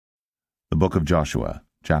book of Joshua,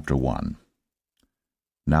 chapter 1.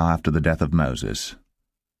 Now after the death of Moses,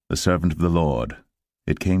 the servant of the Lord,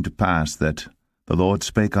 it came to pass that the Lord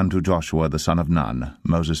spake unto Joshua the son of Nun,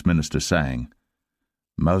 Moses' minister, saying,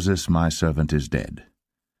 Moses my servant is dead.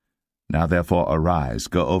 Now therefore arise,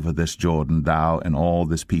 go over this Jordan, thou and all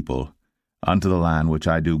this people, unto the land which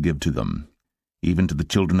I do give to them, even to the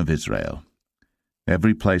children of Israel.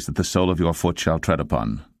 Every place that the sole of your foot shall tread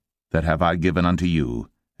upon, that have I given unto you,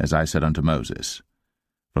 as I said unto Moses,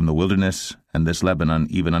 from the wilderness and this Lebanon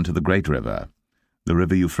even unto the great river, the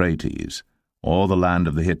river Euphrates, all the land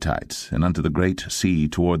of the Hittites, and unto the great sea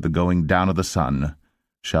toward the going down of the sun,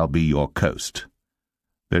 shall be your coast.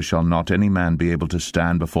 There shall not any man be able to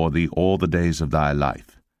stand before thee all the days of thy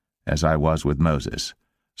life. As I was with Moses,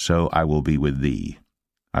 so I will be with thee.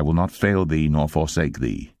 I will not fail thee nor forsake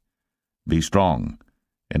thee. Be strong,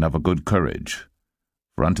 and of a good courage.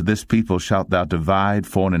 For unto this people shalt thou divide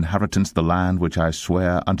for an inheritance the land which I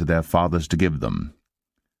swear unto their fathers to give them.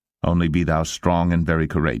 Only be thou strong and very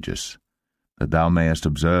courageous, that thou mayest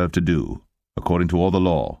observe to do, according to all the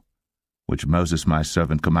law, which Moses my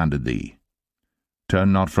servant commanded thee.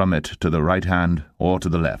 Turn not from it to the right hand or to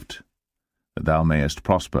the left, that thou mayest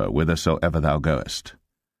prosper whithersoever thou goest.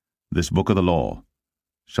 This book of the law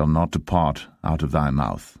shall not depart out of thy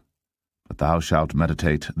mouth, but thou shalt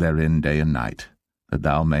meditate therein day and night, that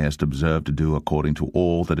thou mayest observe to do according to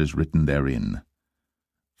all that is written therein.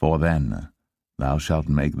 For then thou shalt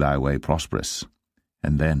make thy way prosperous,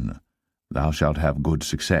 and then thou shalt have good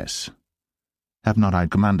success. Have not I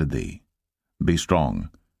commanded thee? Be strong,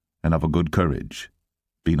 and of a good courage.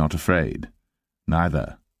 Be not afraid,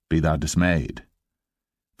 neither be thou dismayed.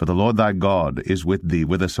 For the Lord thy God is with thee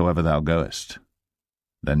whithersoever thou goest.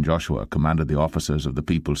 Then Joshua commanded the officers of the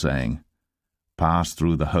people, saying, Pass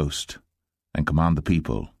through the host, and command the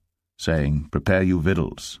people, saying, Prepare you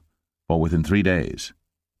victuals, for within 3 days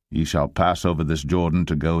ye shall pass over this Jordan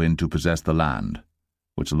to go in to possess the land,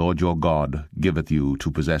 which the Lord your God giveth you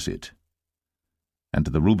to possess it. And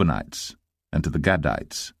to the Reubenites, and to the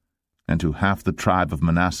Gadites, and to half the tribe of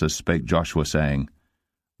Manasseh spake Joshua, saying,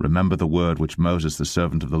 Remember the word which Moses the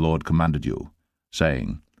servant of the Lord commanded you,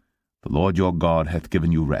 saying, The Lord your God hath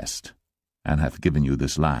given you rest, and hath given you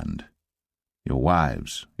this land. Your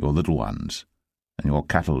wives, your little ones, and your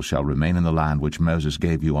cattle shall remain in the land which Moses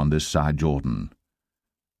gave you on this side Jordan.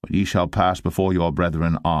 But ye shall pass before your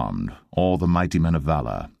brethren armed, all the mighty men of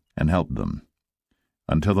valor, and help them,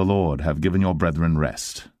 until the Lord have given your brethren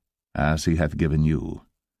rest, as he hath given you.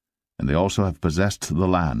 And they also have possessed the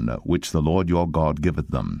land which the Lord your God giveth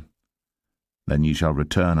them. Then ye shall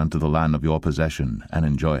return unto the land of your possession, and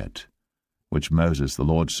enjoy it, which Moses the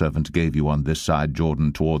Lord's servant gave you on this side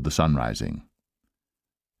Jordan toward the sunrising.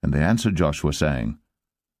 And they answered Joshua, saying,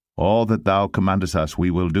 All that thou commandest us we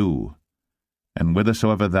will do, and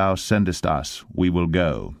whithersoever thou sendest us we will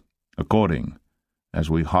go, according as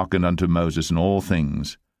we hearkened unto Moses in all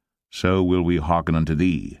things, so will we hearken unto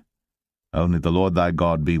thee. Only the Lord thy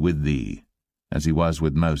God be with thee, as he was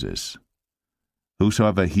with Moses.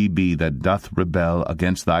 Whosoever he be that doth rebel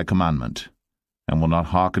against thy commandment, and will not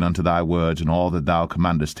hearken unto thy words in all that thou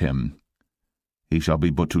commandest him, he shall be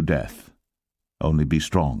put to death. Only be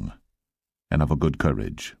strong, and of a good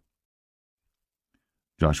courage.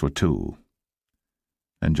 Joshua 2.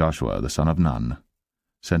 And Joshua the son of Nun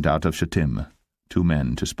sent out of Shittim 2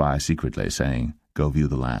 men to spy secretly, saying, Go view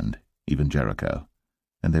the land, even Jericho.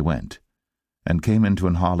 And they went, and came into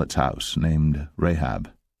an harlot's house, named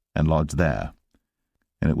Rahab, and lodged there.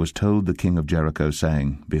 And it was told the king of Jericho,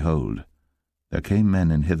 saying, Behold, there came men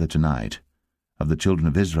in hither tonight, of the children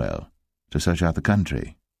of Israel, to search out the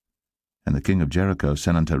country. And the king of Jericho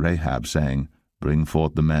sent unto Rahab, saying, Bring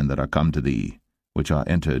forth the men that are come to thee, which are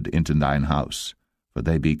entered into thine house, for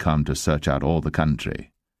they be come to search out all the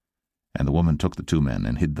country. And the woman took the 2 men,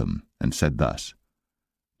 and hid them, and said thus,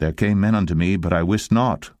 There came men unto me, but I wist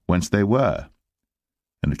not whence they were.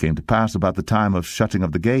 And it came to pass about the time of shutting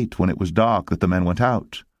of the gate, when it was dark, that the men went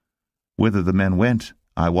out. Whither the men went,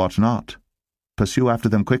 I wot not. Pursue after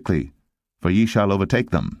them quickly, for ye shall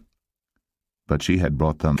overtake them. But she had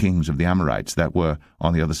brought them kings of the Amorites that were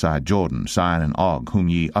on the other side Jordan, Sihon and Og, whom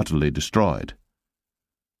ye utterly destroyed.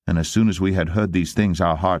 And as soon as we had heard these things,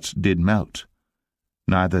 our hearts did melt.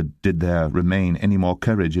 Neither did there remain any more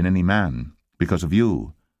courage in any man, because of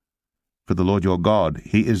you. For the Lord your God,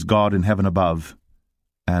 he is God in heaven above,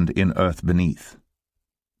 and in earth beneath.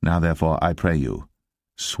 Now therefore, I pray you,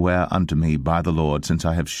 swear unto me by the Lord, since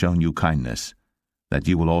I have shown you kindness, that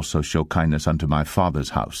ye will also show kindness unto my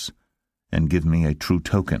father's house, and give me a true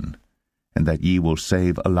token, and that ye will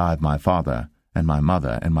save alive my father, and my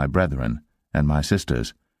mother, and my brethren, and my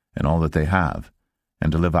sisters, and all that they have,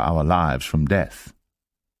 and deliver our lives from death?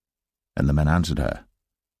 And the men answered her,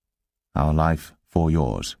 Our life for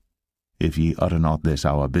yours, if ye utter not this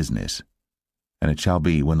our business. And it shall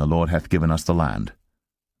be, when the Lord hath given us the land,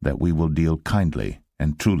 that we will deal kindly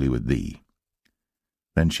and truly with thee.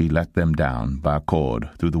 Then she let them down by a cord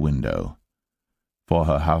through the window, for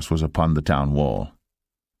her house was upon the town wall,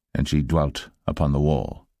 and she dwelt upon the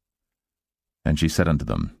wall. And she said unto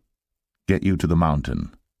them, Get you to the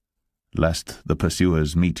mountain, lest the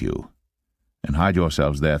pursuers meet you, and hide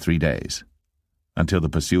yourselves there 3 days, until the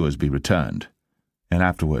pursuers be returned, and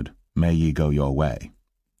afterward may ye go your way.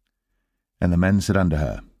 And the men said unto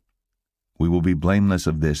her, We will be blameless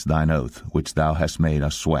of this thine oath, which thou hast made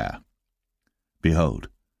us swear. Behold,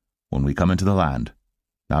 when we come into the land,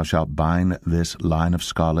 thou shalt bind this line of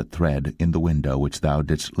scarlet thread in the window which thou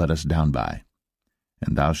didst let us down by.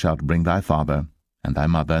 And thou shalt bring thy father, and thy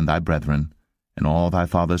mother, and thy brethren, and all thy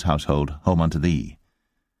father's household home unto thee.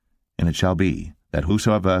 And it shall be, that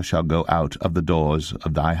whosoever shall go out of the doors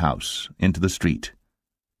of thy house into the street,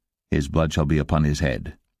 his blood shall be upon his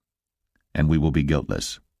head, and we will be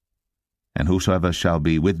guiltless. And whosoever shall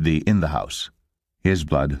be with thee in the house, his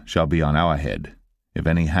blood shall be on our head, if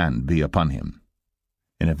any hand be upon him.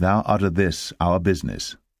 And if thou utter this our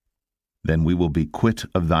business, then we will be quit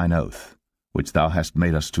of thine oath, which thou hast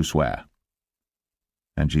made us to swear.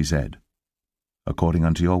 And she said, According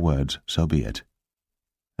unto your words, so be it.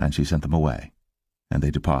 And she sent them away, and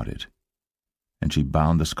they departed. And she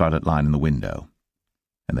bound the scarlet line in the window.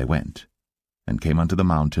 And they went, and came unto the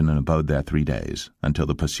mountain, and abode there 3 days, until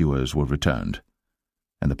the pursuers were returned.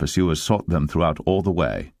 And the pursuers sought them throughout all the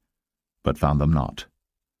way, but found them not.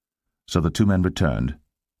 So the 2 men returned,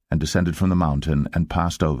 and descended from the mountain, and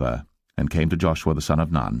passed over, and came to Joshua the son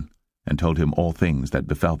of Nun, and told him all things that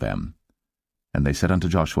befell them. And they said unto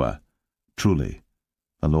Joshua, Truly,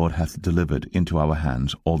 the Lord hath delivered into our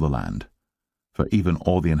hands all the land, for even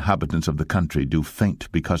all the inhabitants of the country do faint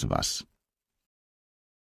because of us.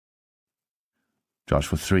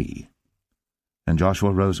 Joshua 3. And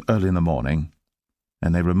Joshua rose early in the morning,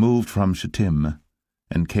 and they removed from Shittim,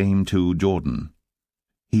 and came to Jordan,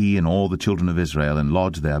 he and all the children of Israel, and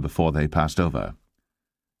lodged there before they passed over.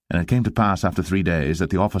 And it came to pass after 3 days that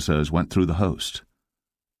the officers went through the host.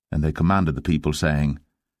 And they commanded the people, saying,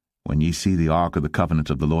 When ye see the ark of the covenant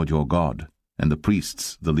of the Lord your God, and the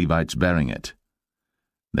priests, the Levites, bearing it,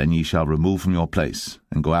 then ye shall remove from your place,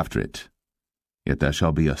 and go after it. Yet there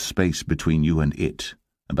shall be a space between you and it,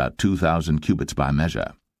 about 2,000 cubits by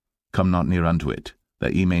measure. Come not near unto it,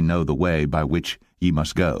 that ye may know the way by which ye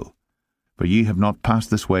must go. For ye have not passed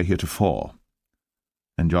this way heretofore.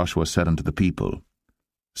 And Joshua said unto the people,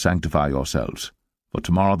 Sanctify yourselves, for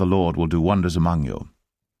tomorrow the Lord will do wonders among you.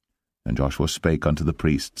 And Joshua spake unto the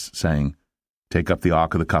priests, saying, Take up the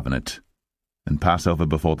ark of the covenant, and pass over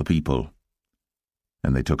before the people.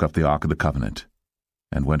 And they took up the ark of the covenant,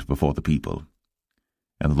 and went before the people.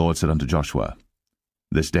 And the Lord said unto Joshua,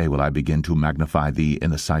 This day will I begin to magnify thee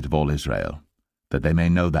in the sight of all Israel, that they may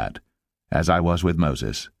know that, as I was with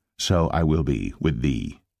Moses, so I will be with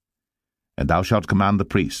thee. And thou shalt command the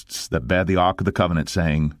priests that bear the ark of the covenant,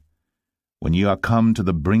 saying, When ye are come to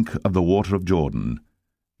the brink of the water of Jordan,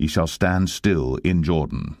 ye shall stand still in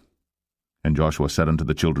Jordan. And Joshua said unto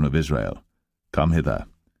the children of Israel, Come hither,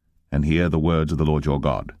 and hear the words of the Lord your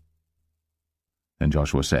God. And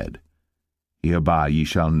Joshua said, Hereby ye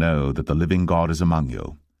shall know that the living God is among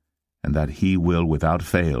you, and that he will without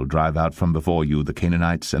fail drive out from before you the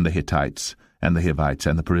Canaanites, and the Hittites, and the Hivites,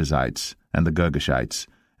 and the Perizzites, and the Girgashites,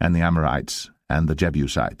 and the Amorites, and the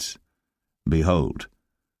Jebusites. Behold,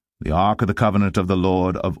 the ark of the covenant of the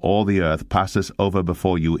Lord of all the earth passeth over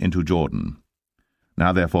before you into Jordan.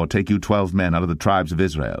 Now therefore take you 12 men out of the tribes of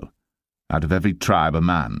Israel, out of every tribe a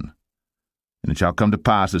man. And it shall come to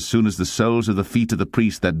pass, as soon as the soles of the feet of the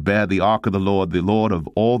priests that bear the ark of the Lord of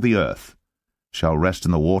all the earth, shall rest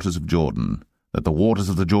in the waters of Jordan, that the waters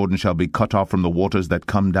of the Jordan shall be cut off from the waters that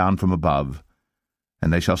come down from above,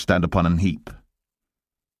 and they shall stand upon an heap.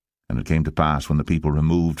 And it came to pass, when the people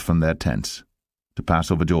removed from their tents, to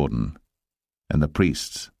pass over Jordan, and the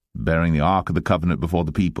priests, bearing the ark of the covenant before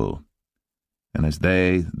the people, and as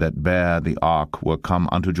they that bear the ark were come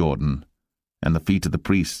unto Jordan, and the feet of the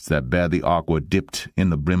priests that bear the ark were dipped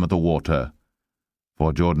in the brim of the water,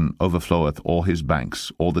 for Jordan overfloweth all his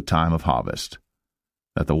banks all the time of harvest,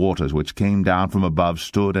 that the waters which came down from above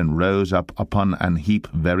stood and rose up upon an heap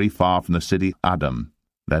very far from the city Adam,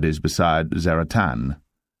 that is beside Zaratan,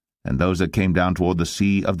 and those that came down toward the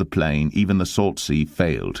sea of the plain, even the salt sea,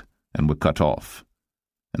 failed, and were cut off,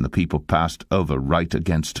 and the people passed over right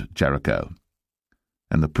against Jericho.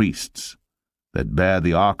 And the priests, that bare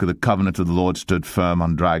the ark of the covenant of the Lord stood firm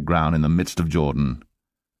on dry ground in the midst of Jordan,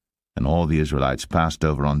 and all the Israelites passed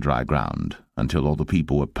over on dry ground, until all the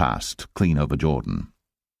people were passed clean over Jordan.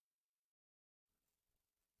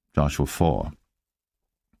 Joshua 4.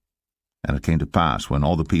 And it came to pass, when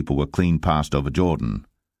all the people were clean passed over Jordan,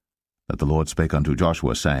 that the Lord spake unto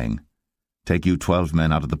Joshua, saying, Take you 12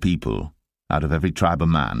 men out of the people, out of every tribe a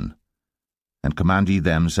man, and command ye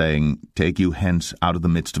them, saying, Take you hence out of the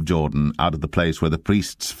midst of Jordan, out of the place where the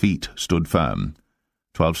priests' feet stood firm,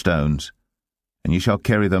 12 stones, and ye shall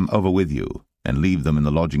carry them over with you, and leave them in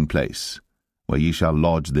the lodging place, where ye shall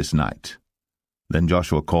lodge this night. Then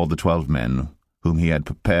Joshua called the 12 men, whom he had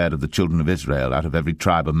prepared of the children of Israel, out of every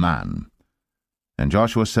tribe a man. And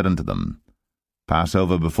Joshua said unto them, Pass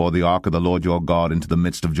over before the ark of the Lord your God into the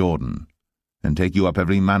midst of Jordan, and take you up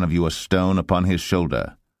every man of you a stone upon his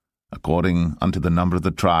shoulder, according unto the number of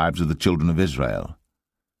the tribes of the children of Israel,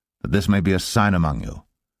 that this may be a sign among you,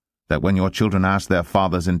 that when your children ask their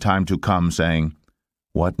fathers in time to come, saying,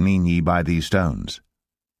 What mean ye by these stones?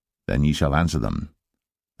 Then ye shall answer them,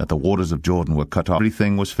 that the waters of Jordan were cut off.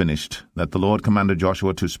 Everything was finished, that the Lord commanded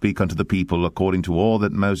Joshua to speak unto the people according to all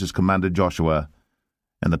that Moses commanded Joshua,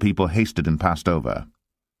 and the people hasted and passed over.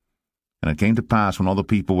 And it came to pass, when all the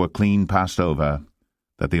people were clean passed over,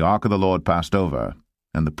 that the ark of the Lord passed over,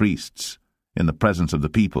 and the priests, in the presence of the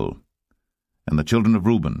people, and the children of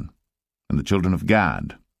Reuben, and the children of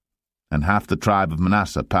Gad, and half the tribe of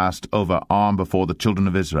Manasseh passed over armed before the children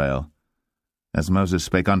of Israel, as Moses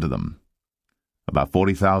spake unto them. About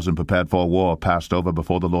 40,000 prepared for war passed over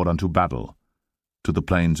before the Lord unto battle, to the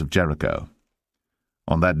plains of Jericho.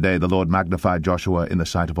 On that day the Lord magnified Joshua in the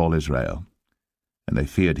sight of all Israel, and they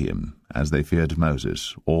feared him, as they feared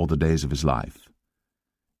Moses, all the days of his life.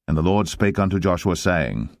 And the Lord spake unto Joshua,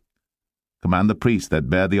 saying, Command the priests that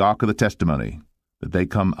bear the ark of the testimony, that they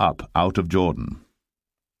come up out of Jordan.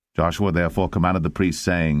 Joshua therefore commanded the priests,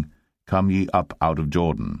 saying, Come ye up out of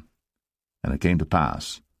Jordan. And it came to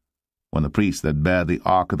pass, when the priests that bear the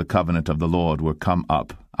ark of the covenant of the Lord were come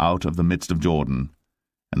up out of the midst of Jordan,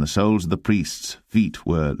 and the soles of the priests' feet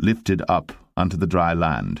were lifted up unto the dry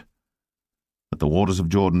land, that the waters of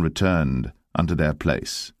Jordan returned unto their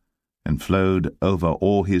place, and flowed over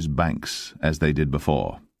all his banks as they did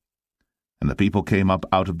before. And the people came up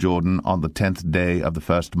out of Jordan on the 10th day of the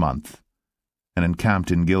first month, and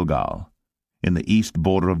encamped in Gilgal, in the east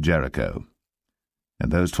border of Jericho.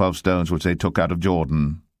 And those 12 stones which they took out of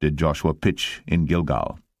Jordan did Joshua pitch in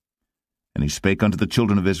Gilgal. And he spake unto the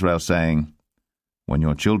children of Israel, saying, When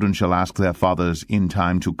your children shall ask their fathers in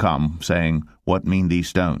time to come, saying, What mean these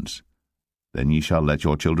stones? Then ye shall let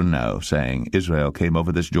your children know, saying, Israel came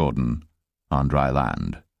over this Jordan on dry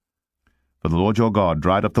land. For the Lord your God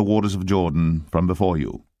dried up the waters of Jordan from before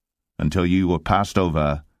you, until ye were passed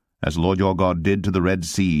over, as the Lord your God did to the Red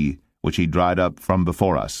Sea, which he dried up from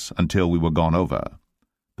before us, until we were gone over,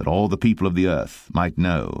 that all the people of the earth might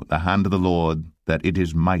know the hand of the Lord, that it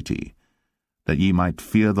is mighty, that ye might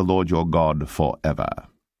fear the Lord your God forever.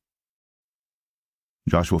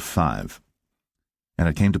 Joshua 5. And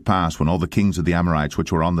it came to pass, when all the kings of the Amorites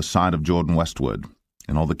which were on the side of Jordan westward,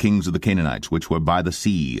 and all the kings of the Canaanites which were by the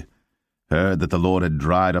sea, heard that the Lord had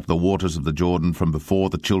dried up the waters of the Jordan from before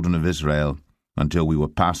the children of Israel, until we were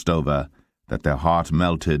passed over, that their heart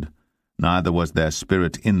melted, neither was their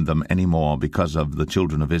spirit in them any more because of the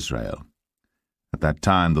children of Israel. At that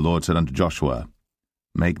time the Lord said unto Joshua,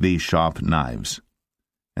 Make thee sharp knives,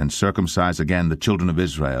 and circumcise again the children of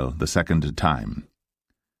Israel the second time.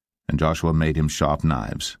 And Joshua made him sharp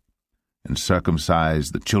knives, and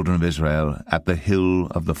circumcised the children of Israel at the hill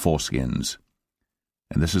of the foreskins.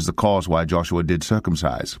 And this is the cause why Joshua did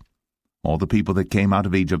circumcise all the people that came out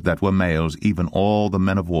of Egypt that were males, even all the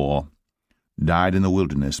men of war, died in the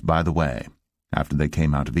wilderness by the way, after they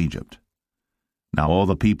came out of Egypt. Now all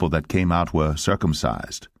the people that came out were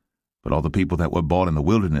circumcised, but all the people that were born in the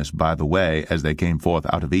wilderness by the way, as they came forth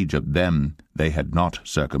out of Egypt, them they had not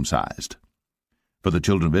circumcised. For the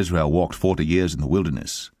children of Israel walked 40 years in the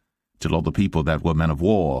wilderness, till all the people that were men of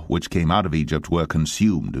war, which came out of Egypt, were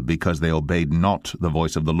consumed, because they obeyed not the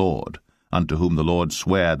voice of the Lord, unto whom the Lord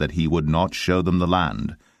sware that he would not show them the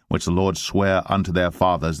land, which the Lord sware unto their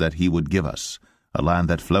fathers that he would give us, a land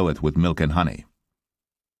that floweth with milk and honey.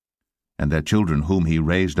 And their children whom he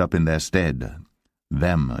raised up in their stead,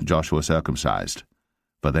 them Joshua circumcised,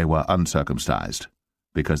 for they were uncircumcised,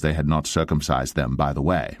 because they had not circumcised them by the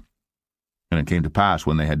way. And it came to pass,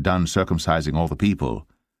 when they had done circumcising all the people,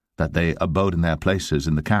 that they abode in their places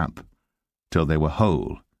in the camp, till they were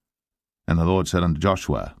whole. And the Lord said unto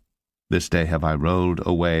Joshua, This day have I rolled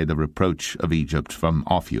away the reproach of Egypt from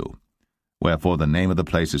off you, wherefore the name of the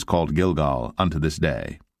place is called Gilgal unto this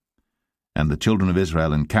day. And the children of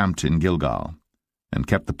Israel encamped in Gilgal, and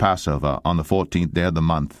kept the Passover on the 14th day of the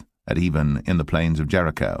month at even in the plains of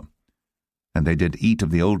Jericho. And they did eat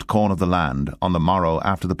of the old corn of the land on the morrow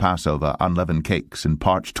after the Passover unleavened cakes and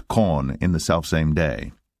parched corn in the selfsame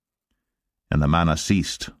day. And the manna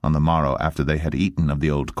ceased on the morrow after they had eaten of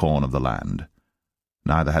the old corn of the land.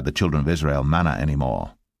 Neither had the children of Israel manna any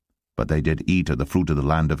more, but they did eat of the fruit of the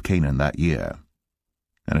land of Canaan that year.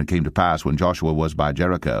 And it came to pass, when Joshua was by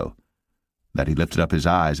Jericho, that he lifted up his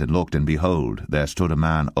eyes and looked, and behold, there stood a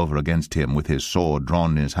man over against him with his sword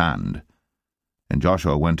drawn in his hand. And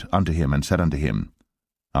Joshua went unto him and said unto him,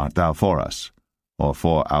 Art thou for us, or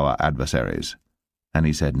for our adversaries? And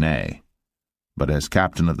he said, Nay, but as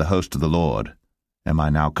captain of the host of the Lord am I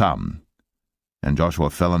now come. And Joshua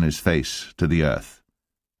fell on his face to the earth,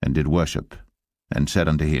 and did worship, and said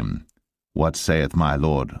unto him, What saith my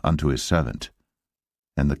Lord unto his servant?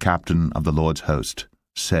 And the captain of the Lord's host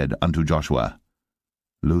said unto Joshua,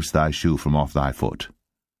 Loose thy shoe from off thy foot,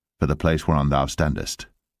 for the place whereon thou standest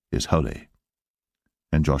is holy.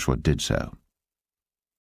 And Joshua did so.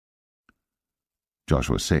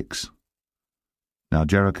 Joshua 6. Now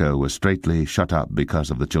Jericho was straitly shut up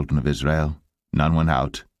because of the children of Israel. None went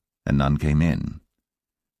out, and none came in.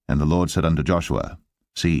 And the Lord said unto Joshua,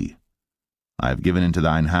 See, I have given into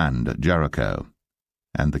thine hand Jericho,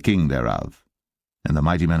 and the king thereof, and the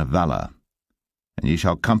mighty men of valor. And ye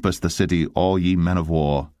shall compass the city, all ye men of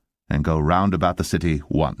war, and go round about the city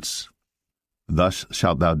once. Thus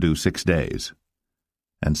shalt thou do 6 days.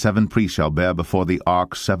 And 7 priests shall bear before the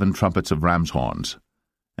ark 7 trumpets of ram's horns.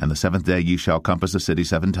 And the 7th day ye shall compass the city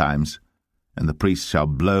 7 times, and the priests shall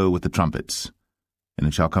blow with the trumpets. And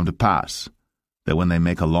it shall come to pass, that when they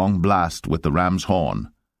make a long blast with the ram's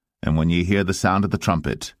horn, and when ye hear the sound of the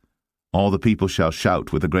trumpet, all the people shall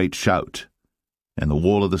shout with a great shout, and the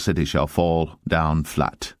wall of the city shall fall down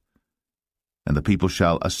flat. And the people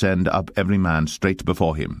shall ascend up every man straight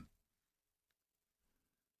before him.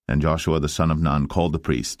 And Joshua the son of Nun called the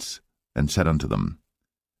priests, and said unto them,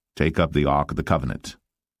 Take up the ark of the covenant,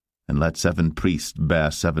 and let 7 priests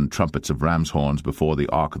bear 7 trumpets of ram's horns before the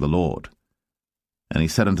ark of the Lord. And he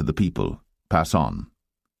said unto the people, Pass on,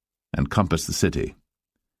 and compass the city,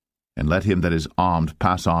 and let him that is armed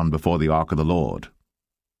pass on before the ark of the Lord.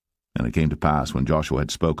 And it came to pass, when Joshua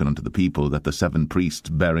had spoken unto the people, that the 7 priests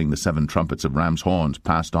bearing the 7 trumpets of ram's horns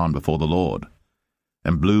passed on before the Lord,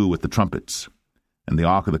 and blew with the trumpets, and the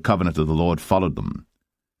ark of the covenant of the Lord followed them.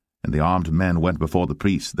 And the armed men went before the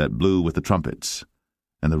priests that blew with the trumpets,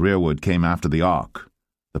 and the rearward came after the ark,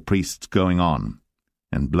 the priests going on,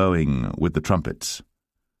 and blowing with the trumpets.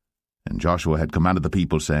 And Joshua had commanded the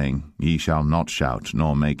people, saying, Ye shall not shout,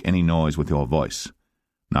 nor make any noise with your voice,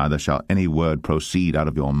 neither shall any word proceed out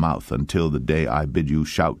of your mouth until the day I bid you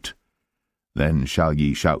shout. Then shall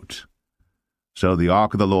ye shout. So the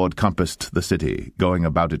ark of the Lord compassed the city, going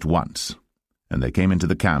about it once. And they came into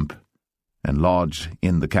the camp, and lodged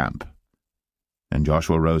in the camp. And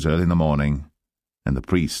Joshua rose early in the morning, and the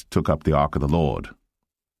priests took up the ark of the Lord.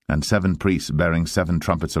 And 7 priests bearing 7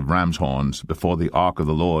 trumpets of ram's horns before the ark of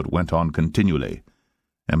the Lord went on continually,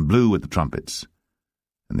 and blew with the trumpets.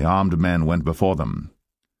 And the armed men went before them.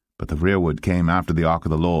 But the rearward came after the ark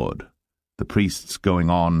of the Lord, the priests going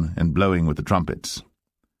on and blowing with the trumpets.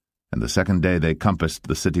 And the 2nd day they compassed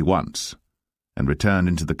the city once, and returned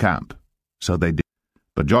into the camp. So they did.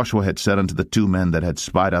 But Joshua had said unto the 2 men that had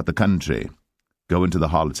spied out the country, Go into the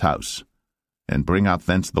harlot's house, and bring out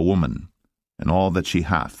thence the woman, and all that she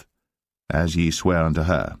hath, as ye swear unto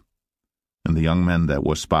her. And the young men that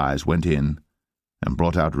were spies went in, and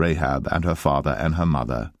brought out Rahab, and her father, and her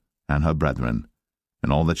mother, and her brethren,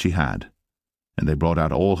 and all that she had. And they brought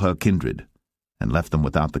out all her kindred, and left them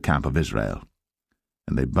without the camp of Israel.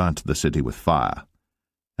 And they burnt the city with fire,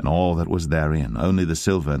 and all that was therein, only the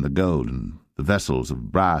silver and the gold, and the vessels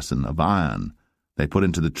of brass and of iron, they put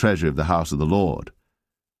into the treasury of the house of the Lord.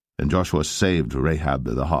 And Joshua saved Rahab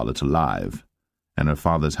the harlot alive, and her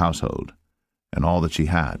father's household, and all that she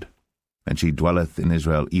had. And she dwelleth in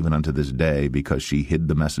Israel even unto this day, because she hid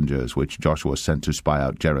the messengers which Joshua sent to spy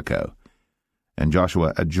out Jericho. And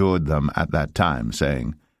Joshua adjured them at that time,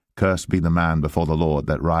 saying, Cursed be the man before the Lord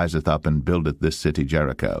that riseth up and buildeth this city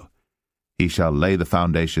Jericho. He shall lay the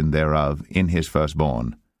foundation thereof in his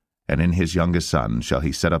firstborn, and in his youngest son shall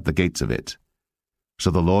he set up the gates of it. So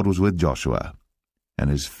the Lord was with Joshua, and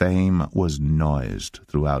his fame was noised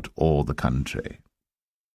throughout all the country.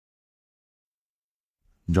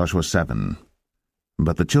 Joshua 7.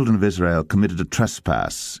 But the children of Israel committed a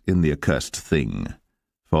trespass in the accursed thing.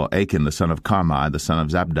 For Achan the son of Carmi, the son of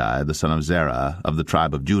Zabdi, the son of Zerah, of the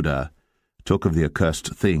tribe of Judah, took of the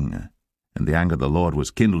accursed thing, and the anger of the Lord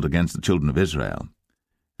was kindled against the children of Israel.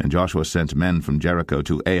 And Joshua sent men from Jericho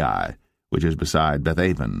to Ai, which is beside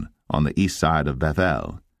Bethaven, on the east side of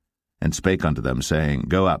Bethel, and spake unto them, saying,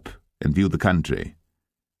 Go up, and view the country.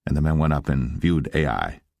 And the men went up and viewed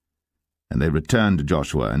Ai. And they returned to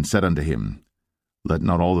Joshua, and said unto him, Let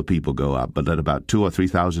not all the people go up, but let about 2,000 or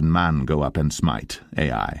 3,000 men go up and smite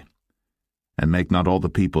Ai. And make not all the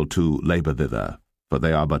people to labor thither, for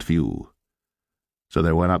they are but few. So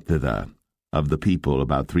there went up thither of the people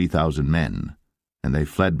about 3,000 men, and they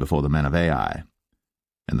fled before the men of Ai.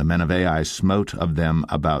 And the men of Ai smote of them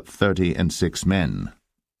about 36 men,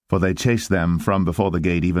 for they chased them from before the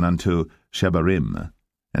gate even unto Shebarim,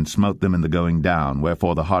 and smote them in the going down,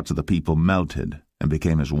 wherefore the hearts of the people melted, and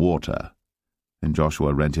became as water. And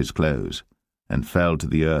Joshua rent his clothes, and fell to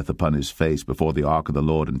the earth upon his face before the ark of the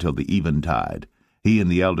Lord until the eventide, he and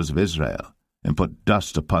the elders of Israel, and put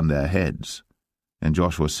dust upon their heads. And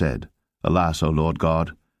Joshua said, Alas, O Lord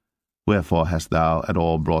God, wherefore hast thou at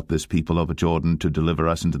all brought this people over Jordan to deliver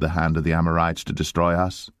us into the hand of the Amorites to destroy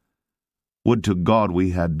us? Would to God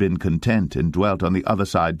we had been content and dwelt on the other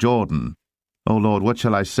side Jordan. O Lord, what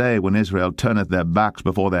shall I say when Israel turneth their backs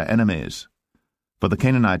before their enemies? For the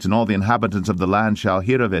Canaanites and all the inhabitants of the land shall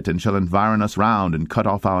hear of it, and shall environ us round, and cut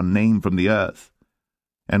off our name from the earth.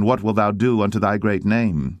 And what wilt thou do unto thy great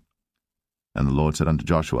name? And the Lord said unto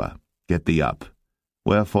Joshua, Get thee up.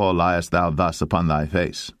 Wherefore liest thou thus upon thy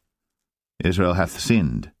face? Israel hath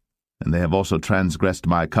sinned, and they have also transgressed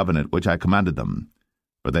my covenant which I commanded them.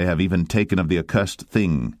 For they have even taken of the accursed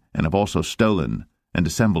thing, and have also stolen, and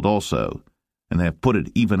dissembled also, and they have put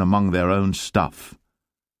it even among their own stuff.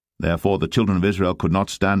 Therefore the children of Israel could not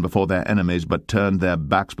stand before their enemies, but turned their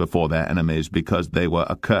backs before their enemies, because they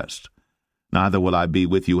were accursed. Neither will I be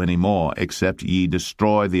with you any more, except ye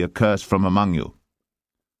destroy the accursed from among you.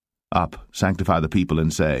 Up, sanctify the people,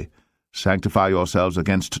 and say, Sanctify yourselves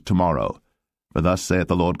against tomorrow. For thus saith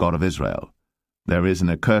the Lord God of Israel, There is an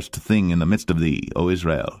accursed thing in the midst of thee, O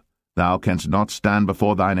Israel. Thou canst not stand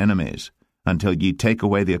before thine enemies, until ye take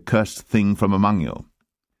away the accursed thing from among you.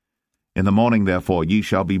 In the morning, therefore, ye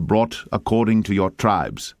shall be brought according to your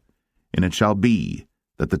tribes. And it shall be,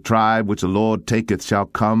 that the tribe which the Lord taketh shall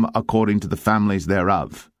come according to the families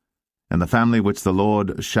thereof. And the family which the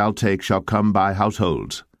Lord shall take shall come by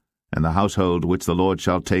households, and the household which the Lord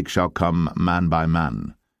shall take shall come man by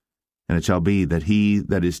man. And it shall be that he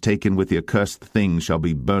that is taken with the accursed thing shall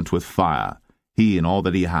be burnt with fire, he and all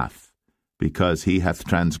that he hath, because he hath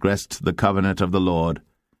transgressed the covenant of the Lord,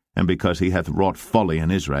 and because he hath wrought folly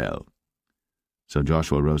in Israel. So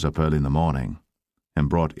Joshua rose up early in the morning, and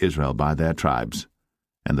brought Israel by their tribes,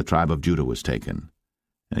 and the tribe of Judah was taken.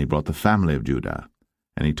 And he brought the family of Judah,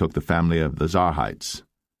 and he took the family of the Zarhites,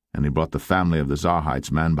 and he brought the family of the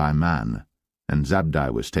Zarhites man by man, and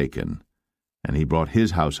Zabdi was taken, and he brought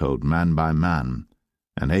his household man by man,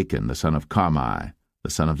 and Achan the son of Carmi, the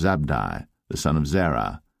son of Zabdi, the son of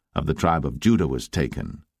Zerah, of the tribe of Judah was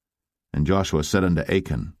taken. And Joshua said unto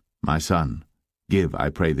Achan, My son, give, I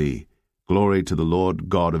pray thee, glory to the Lord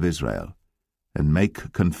God of Israel, and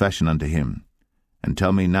make confession unto him, and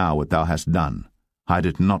tell me now what thou hast done, hide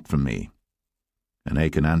it not from me. And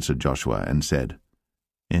Achan answered Joshua, and said,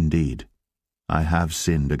 Indeed, I have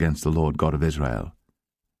sinned against the Lord God of Israel,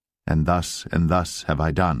 and thus have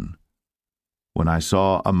I done. When I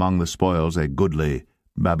saw among the spoils a goodly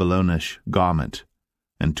Babylonish garment,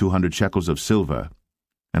 and 200 shekels of silver,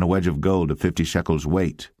 and a wedge of gold of 50 shekels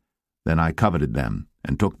weight, then I coveted them,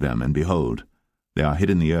 and took them, and behold, they are hid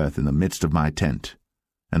in the earth in the midst of my tent,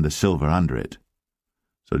 and the silver under it.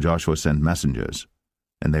 So Joshua sent messengers,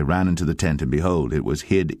 and they ran into the tent, and behold, it was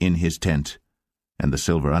hid in his tent, and the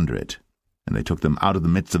silver under it. And they took them out of the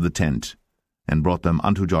midst of the tent, and brought them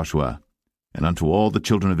unto Joshua, and unto all the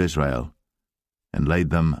children of Israel, and laid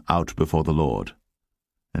them out before the Lord.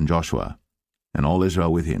 And Joshua, and all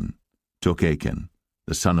Israel with him, took Achan,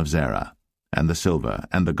 the son of Zerah, and the silver,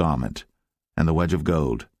 and the garment, and the wedge of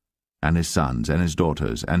gold, and his sons, and his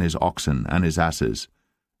daughters, and his oxen, and his asses,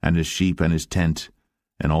 and his sheep, and his tent,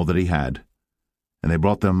 and all that he had, and they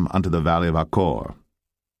brought them unto the valley of Achor.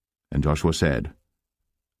 And Joshua said,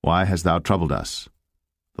 Why hast thou troubled us?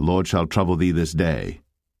 The Lord shall trouble thee this day.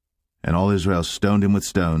 And all Israel stoned him with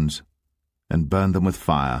stones, and burned them with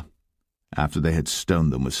fire, after they had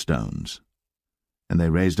stoned them with stones. And they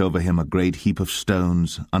raised over him a great heap of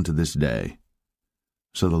stones unto this day.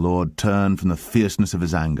 So the Lord turned from the fierceness of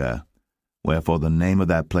his anger, wherefore the name of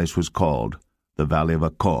that place was called the Valley of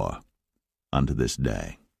Achor unto this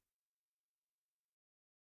day.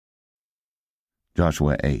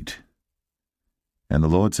 Joshua 8. And the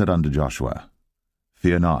Lord said unto Joshua,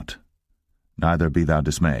 Fear not, neither be thou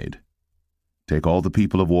dismayed. Take all the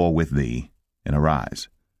people of war with thee, and arise.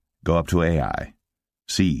 Go up to Ai.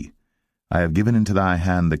 See, I have given into thy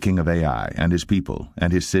hand the king of Ai, and his people,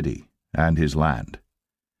 and his city, and his land.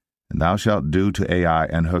 And thou shalt do to Ai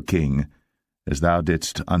and her king as thou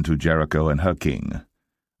didst unto Jericho and her king.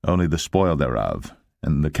 Only the spoil thereof,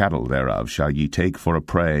 and the cattle thereof shall ye take for a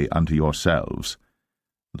prey unto yourselves.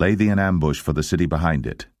 Lay thee an ambush for the city behind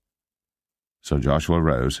it. So Joshua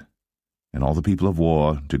rose, and all the people of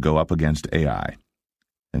war, to go up against Ai.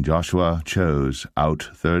 And Joshua chose out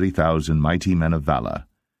 30,000 mighty men of valor,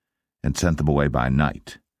 and sent them away by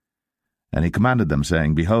night. And he commanded them,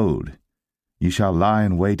 saying, Behold, ye shall lie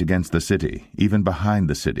in wait against the city, even behind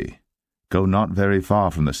the city. Go not very far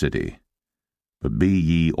from the city, but be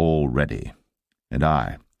ye all ready. And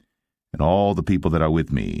I, and all the people that are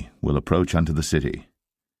with me, will approach unto the city.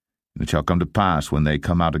 And it shall come to pass, when they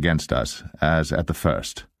come out against us, as at the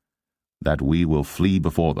first, that we will flee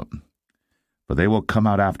before them. For they will come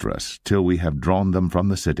out after us, till we have drawn them from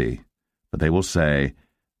the city. But they will say,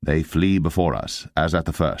 They flee before us, as at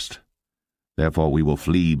the first. Therefore we will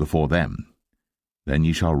flee before them. Then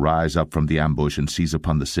ye shall rise up from the ambush, and seize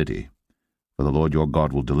upon the city. For the Lord your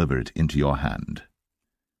God will deliver it into your hand.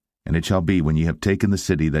 And it shall be, when ye have taken the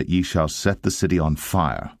city, that ye shall set the city on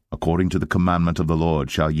fire. According to the commandment of the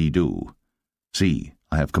Lord shall ye do. See,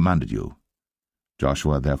 I have commanded you.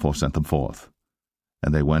 Joshua therefore sent them forth.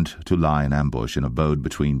 And they went to lie in ambush, and abode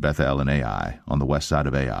between Bethel and Ai, on the west side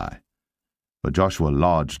of Ai. But Joshua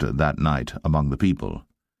lodged that night among the people.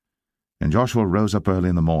 And Joshua rose up early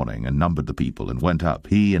in the morning, and numbered the people, and went up,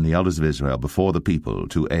 he and the elders of Israel, before the people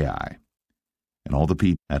to Ai. And all the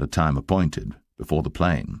people at a time appointed, before the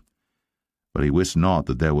plain. But he wist not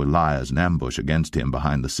that there were liers in ambush against him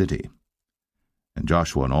behind the city. And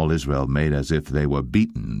Joshua and all Israel made as if they were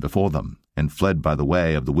beaten before them, and fled by the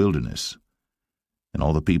way of the wilderness. And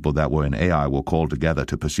all the people that were in Ai were called together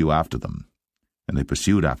to pursue after them. And they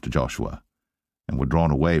pursued after Joshua, and were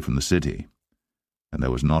drawn away from the city. And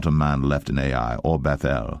there was not a man left in Ai or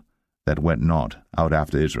Bethel that went not out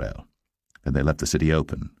after Israel. And they left the city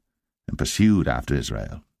open, and pursued after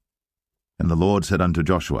Israel. And the Lord said unto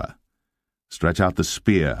Joshua, Stretch out the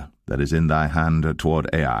spear that is in thy hand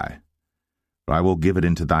toward Ai, for I will give it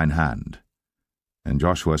into thine hand. And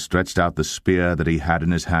Joshua stretched out the spear that he had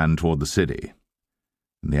in his hand toward the city.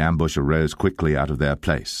 And the ambush arose quickly out of their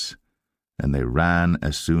place. And they ran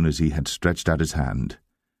as soon as he had stretched out his hand.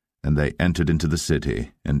 And they entered into the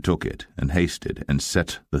city, and took it, and hasted, and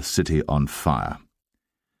set the city on fire.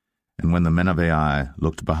 And when the men of Ai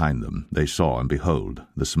looked behind them, they saw, and behold,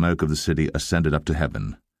 the smoke of the city ascended up to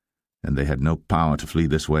heaven. And they had no power to flee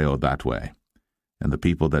this way or that way. And the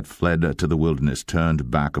people that fled to the wilderness turned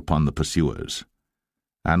back upon the pursuers.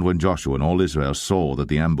 And when Joshua and all Israel saw that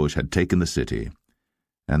the ambush had taken the city,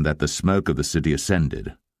 and that the smoke of the city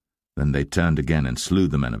ascended, then they turned again and slew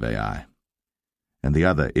the men of Ai. And the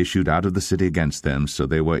other issued out of the city against them, so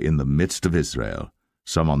they were in the midst of Israel,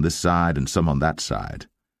 some on this side and some on that side.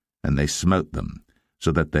 And they smote them,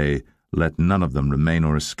 so that they let none of them remain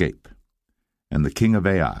or escape. And the king of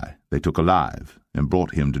Ai they took alive, and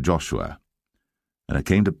brought him to Joshua. And it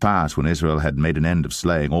came to pass, when Israel had made an end of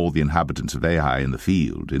slaying all the inhabitants of Ai in the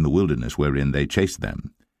field, in the wilderness wherein they chased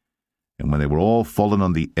them, and when they were all fallen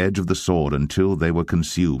on the edge of the sword until they were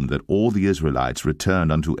consumed, that all the Israelites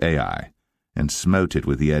returned unto Ai, and smote it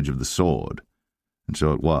with the edge of the sword. And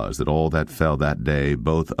so it was, that all that fell that day,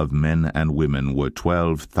 both of men and women, were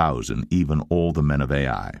 12,000, even all the men of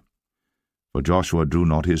Ai. For Joshua drew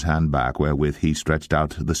not his hand back, wherewith he stretched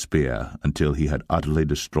out the spear, until he had utterly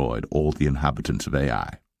destroyed all the inhabitants of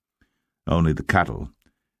Ai. Only the cattle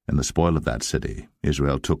and the spoil of that city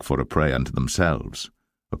Israel took for a prey unto themselves,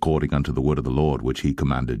 according unto the word of the Lord which he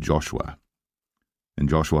commanded Joshua. And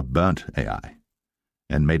Joshua burnt Ai,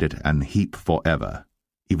 and made it an heap for ever,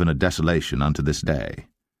 even a desolation unto this day.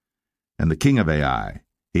 And the king of Ai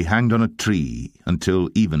he hanged on a tree until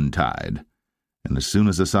eventide. And as soon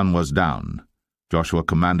as the sun was down, Joshua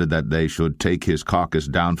commanded that they should take his carcass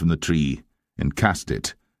down from the tree, and cast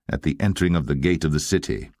it at the entering of the gate of the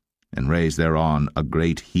city, and raise thereon a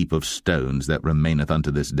great heap of stones that remaineth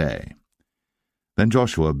unto this day. Then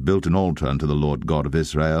Joshua built an altar unto the Lord God of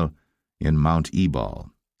Israel in Mount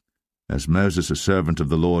Ebal, as Moses the servant of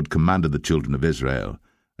the Lord commanded the children of Israel,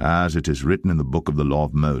 as it is written in the book of the law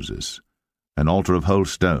of Moses, an altar of whole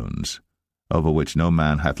stones, over which no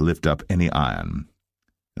man hath lifted up any iron.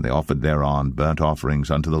 And they offered thereon burnt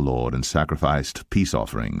offerings unto the Lord, and sacrificed peace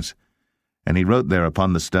offerings. And he wrote there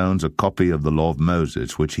upon the stones a copy of the law of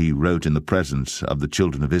Moses, which he wrote in the presence of the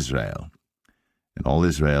children of Israel. And all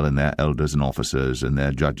Israel and their elders and officers and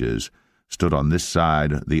their judges stood on this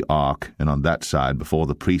side the ark, and on that side before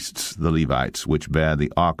the priests the Levites, which bear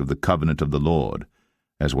the ark of the covenant of the Lord,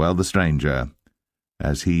 as well the stranger,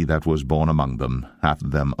 as he that was born among them, half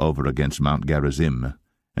of them over against Mount Gerizim,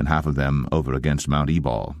 and half of them over against Mount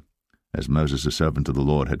Ebal, as Moses the servant of the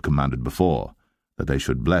Lord had commanded before, that they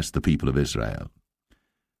should bless the people of Israel.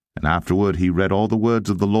 And afterward he read all the words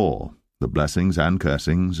of the law, the blessings and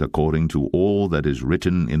cursings, according to all that is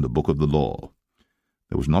written in the book of the law.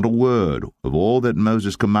 There was not a word of all that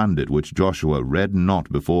Moses commanded which Joshua read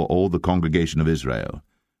not before all the congregation of Israel,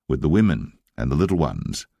 with the women and the little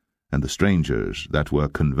ones, and the strangers that were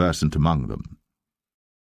conversant among them.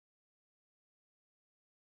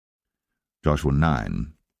 Joshua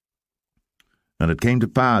 9. And it came to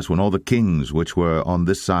pass, when all the kings which were on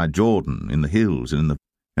this side Jordan, in the hills, and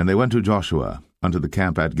they went to Joshua unto the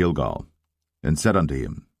camp at Gilgal, and said unto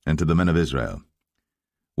him, and to the men of Israel,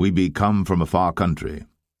 We be come from a far country.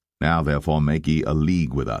 Now therefore make ye a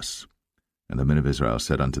league with us. And the men of Israel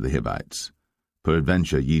said unto the Hivites,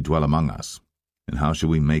 Peradventure ye dwell among us, and how shall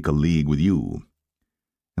we make a league with you?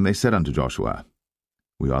 And they said unto Joshua,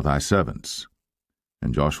 We are thy servants.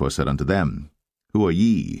 And Joshua said unto them, Who are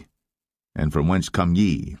ye? And from whence come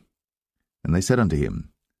ye? And they said unto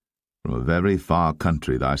him, From a very far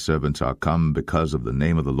country thy servants are come, because of the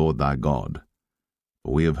name of the Lord thy God.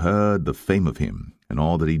 For we have heard the fame of him, and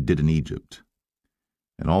all that he did in Egypt,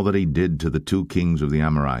 and all that he did to the 2 kings of the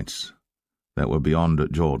Amorites that were beyond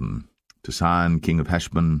Jordan, to Sihon king of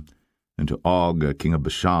Heshbon, and to Og king of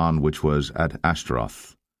Bashan, which was at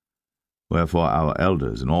Ashtaroth. Wherefore our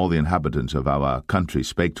elders and all the inhabitants of our country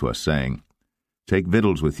spake to us, saying, Take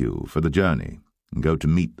victuals with you for the journey, and go to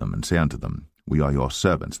meet them, and say unto them, We are your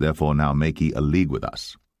servants, therefore now make ye a league with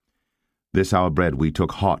us. This our bread we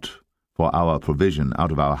took hot for our provision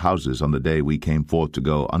out of our houses on the day we came forth to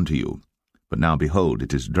go unto you. But now, behold,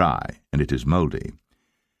 it is dry, and it is mouldy.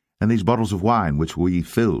 And these bottles of wine which we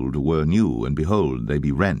filled were new, and behold, they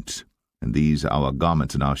be rent. And these our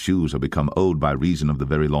garments and our shoes are become old by reason of the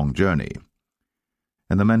very long journey.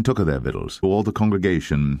 And the men took of their victuals to all the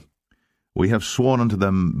congregation. We have sworn unto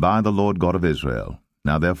them by the Lord God of Israel.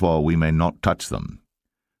 Now therefore we may not touch them.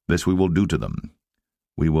 This we will do to them.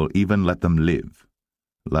 We will even let them live,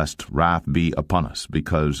 lest wrath be upon us,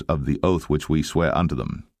 because of the oath which we swear unto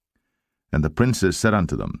them. And the princes said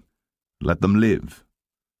unto them, Let them live,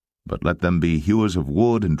 but let them be hewers of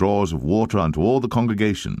wood and drawers of water unto all the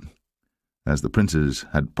congregation, as the princes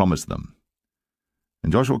had promised them.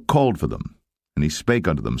 And Joshua called for them, and he spake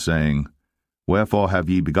unto them, saying, Wherefore have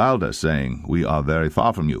ye beguiled us, saying, We are very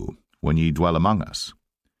far from you, when ye dwell among us?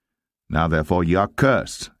 Now therefore ye are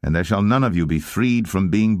cursed, and there shall none of you be freed from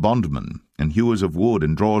being bondmen, and hewers of wood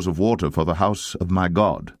and drawers of water for the house of my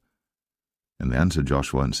God. And they answered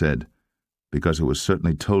Joshua and said, Because it was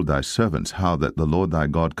certainly told thy servants how that the Lord thy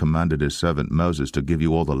God commanded his servant Moses to give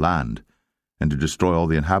you all the land, and to destroy all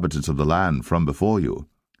the inhabitants of the land from before you.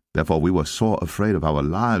 Therefore we were sore afraid of our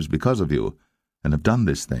lives because of you, and have done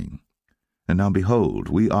this thing. And now behold,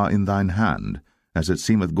 we are in thine hand, as it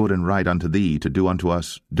seemeth good and right unto thee to do unto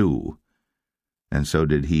us, do. And so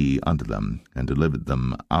did he unto them, and delivered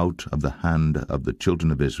them out of the hand of the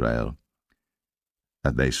children of Israel,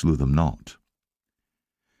 that they slew them not.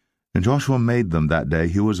 And Joshua made them that day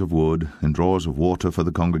hewers of wood, and drawers of water for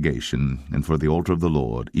the congregation, and for the altar of the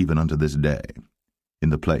Lord, even unto this day, in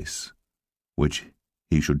the place which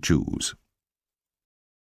he should choose.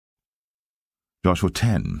 Joshua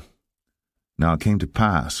 10. Now it came to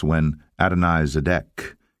pass, when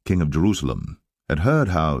Adonizedek, king of Jerusalem, had heard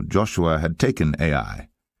how Joshua had taken Ai,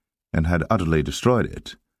 and had utterly destroyed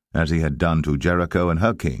it, as he had done to Jericho and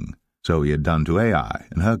her king, so he had done to Ai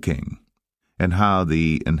and her king, and how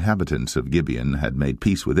the inhabitants of Gibeon had made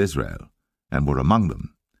peace with Israel, and were among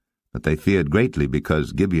them, that they feared greatly,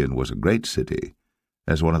 because Gibeon was a great city,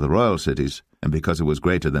 as one of the royal cities, and because it was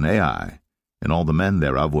greater than Ai, and all the men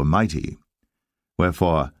thereof were mighty.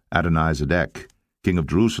 Wherefore Adonizedek, king of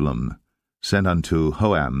Jerusalem, sent unto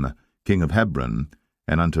Hoam, king of Hebron,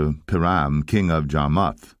 and unto Piram, king of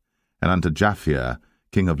Jarmuth, and unto Japhia,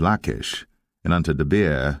 king of Lachish, and unto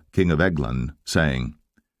Debir, king of Eglon, saying,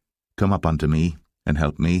 Come up unto me, and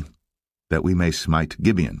help me, that we may smite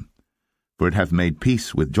Gibeon, for it hath made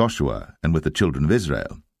peace with Joshua and with the children of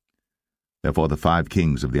Israel. Therefore the 5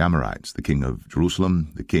 kings of the Amorites, the king of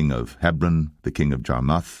Jerusalem, the king of Hebron, the king of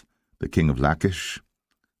Jarmuth, the king of Lachish,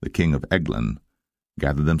 the king of Eglon,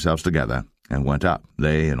 gathered themselves together, and went up,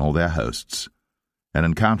 they and all their hosts, and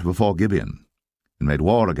encamped before Gibeon, and made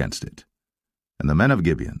war against it. And the men of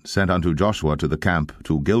Gibeon sent unto Joshua to the camp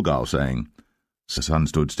to Gilgal, saying, The sun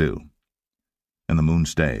stood still. and the moon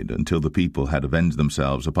stayed, until the people had avenged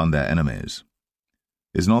themselves upon their enemies.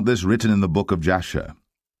 Is not this written in the book of Jasher?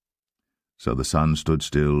 So the sun stood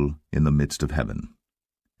still in the midst of heaven,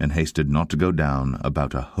 and hasted not to go down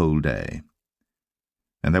about a whole day.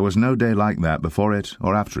 And there was no day like that before it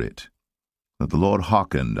or after it, that the Lord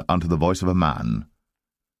hearkened unto the voice of a man,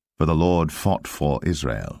 for the Lord fought for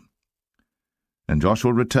Israel. And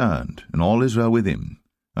Joshua returned, and all Israel with him,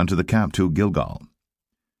 unto the camp to Gilgal.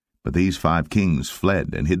 But these 5 kings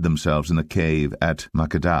fled and hid themselves in the cave at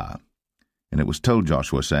Makkedah. And it was told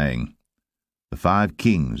Joshua, saying, The 5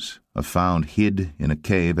 kings are found hid in a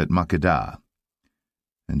cave at Makkedah.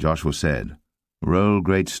 And Joshua said, Roll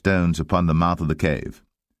great stones upon the mouth of the cave,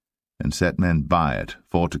 and set men by it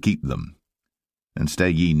for to keep them. And stay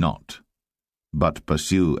ye not, but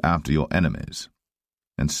pursue after your enemies,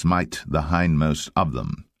 and smite the hindmost of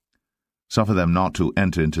them. Suffer them not to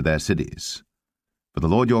enter into their cities, for the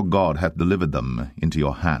Lord your God hath delivered them into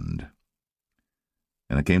your hand.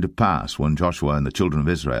 And it came to pass, when Joshua and the children of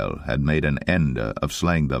Israel had made an end of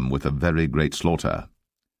slaying them with a very great slaughter,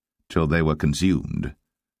 till they were consumed,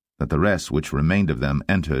 that the rest which remained of them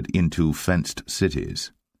entered into fenced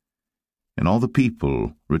cities. And all the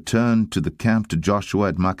people returned to the camp to Joshua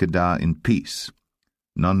at Makkedah in peace.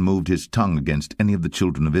 None moved his tongue against any of the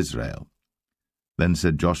children of Israel. Then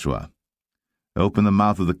said Joshua, Open the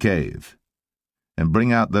mouth of the cave, and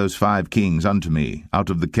bring out those 5 kings unto me out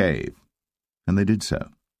of the cave. And they did so,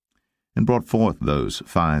 and brought forth those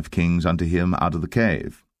 5 kings unto him out of the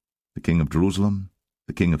cave, the king of Jerusalem,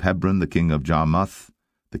 the king of Hebron, the king of Jarmuth,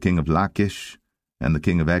 the king of Lachish, and the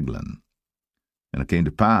king of Eglon. And it came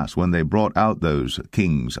to pass, when they brought out those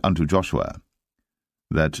kings unto Joshua,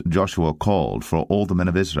 that Joshua called for all the men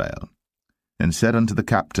of Israel, and said unto the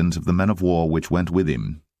captains of the men of war which went with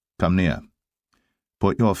him, Come near,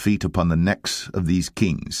 put your feet upon the necks of these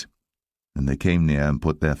kings. And they came near, and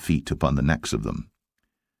put their feet upon the necks of them.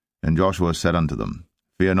 And Joshua said unto them,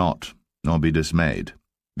 Fear not, nor be dismayed.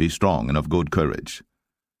 Be strong and of good courage.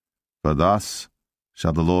 For thus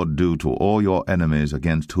shall the Lord do to all your enemies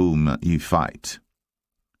against whom ye fight.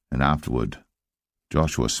 And afterward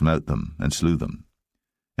Joshua smote them, and slew them,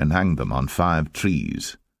 and hanged them on 5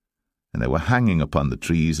 trees. And they were hanging upon the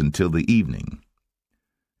trees until the evening.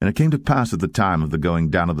 And it came to pass at the time of the going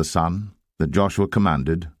down of the sun, that Joshua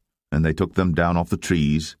commanded, and they took them down off the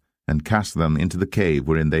trees, and cast them into the cave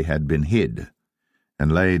wherein they had been hid,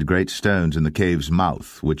 and laid great stones in the cave's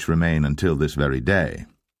mouth, which remain until this very day.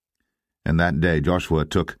 And that day Joshua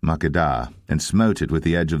took Makkedah, and smote it with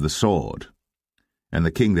the edge of the sword. And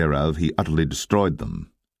the king thereof he utterly destroyed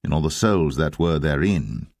them, and all the souls that were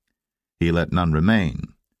therein. He let none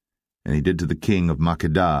remain. And he did to the king of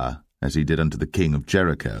Makkedah as he did unto the king of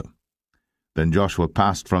Jericho. Then Joshua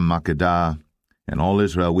passed from Makkedah, and all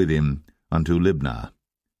Israel with him, unto Libnah,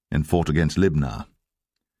 and fought against Libnah.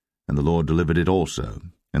 And the Lord delivered it also,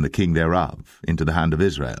 and the king thereof, into the hand of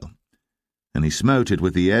Israel. And he smote it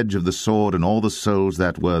with the edge of the sword, and all the souls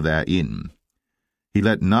that were therein. He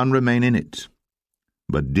let none remain in it,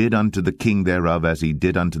 but did unto the king thereof as he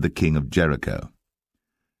did unto the king of Jericho.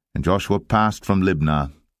 And Joshua passed from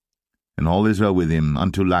Libnah, and all Israel with him,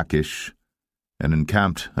 unto Lachish, and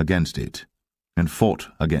encamped against it, and fought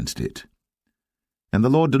against it. And the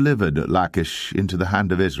Lord delivered Lachish into the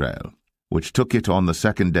hand of Israel, which took it on the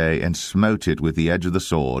 2nd day, and smote it with the edge of the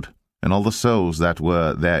sword, and all the souls that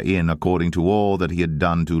were therein, according to all that he had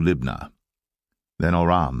done to Libnah. Then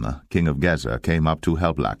Oram, king of Gezer, came up to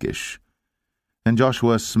help Lachish. And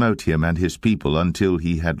Joshua smote him and his people until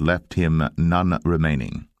he had left him none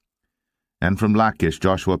remaining. And from Lachish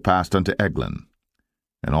Joshua passed unto Eglon,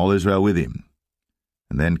 and all Israel with him,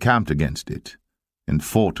 and they encamped against it, and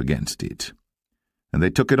fought against it. And they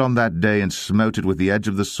took it on that day, and smote it with the edge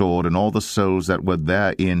of the sword, and all the souls that were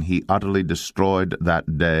therein he utterly destroyed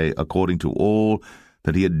that day, according to all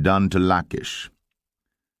that he had done to Lachish.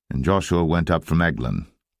 And Joshua went up from Eglon,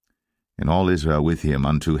 and all Israel with him,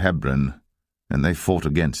 unto Hebron, and they fought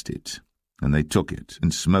against it. And they took it,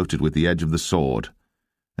 and smote it with the edge of the sword,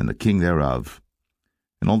 and the king thereof,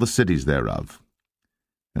 and all the cities thereof.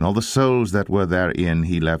 And all the souls that were therein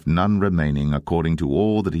he left none remaining, according to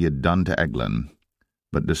all that he had done to Eglon,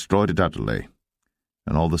 but destroyed it utterly,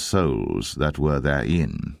 and all the souls that were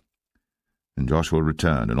therein. And Joshua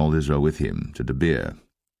returned, and all Israel with him, to Debir,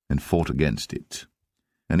 and fought against it.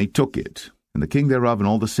 And he took it, and the king thereof, and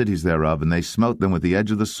all the cities thereof, and they smote them with the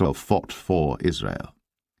edge of the sword, fought for Israel.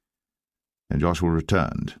 And Joshua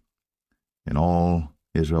returned, and all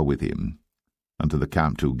Israel with him, unto the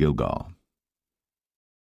camp to Gilgal.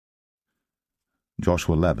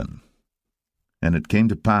 Joshua 11. And it came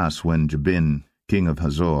to pass, when Jabin, king of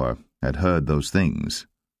Hazor, had heard those things,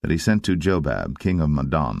 that he sent to Jobab king of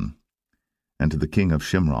Madon, and to the king of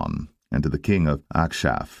Shimron, and to the king of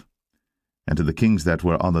Akshaph, and to the kings that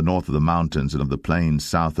were on the north of the mountains and of the plains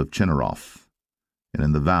south of Chinneroth, and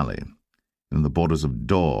in the valley, and in the borders of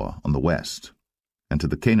Dor on the west, and to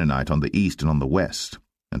the Canaanite on the east and on the west,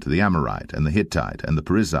 and to the Amorite, and the Hittite, and the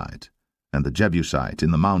Perizzite, and the Jebusite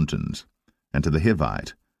in the mountains, and to the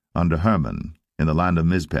Hivite, under Hermon, in the land of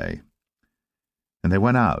Mizpeh. And they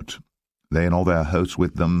went out, they and all their hosts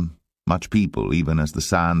with them, much people, even as the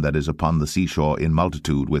sand that is upon the seashore in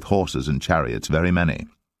multitude, with horses and chariots very many.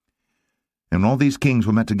 And when all these kings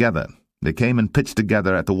were met together, they came and pitched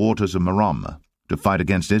together at the waters of Merom, to fight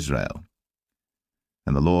against Israel.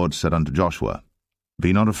 And the Lord said unto Joshua,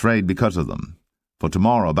 Be not afraid because of them, for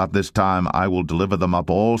tomorrow about this time I will deliver them up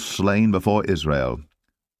all slain before Israel.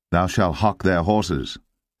 Thou shalt hock their horses,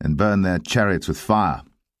 and burn their chariots with fire.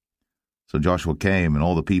 So Joshua came, and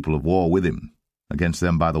all the people of war with him, against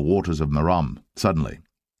them by the waters of Merom, suddenly,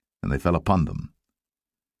 and they fell upon them.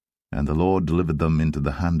 And the Lord delivered them into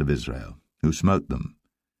the hand of Israel, who smote them,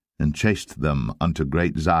 and chased them unto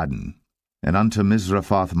great Zidon, and unto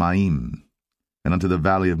Mizraphoth-maim, and unto the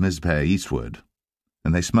valley of Mizpeh eastward,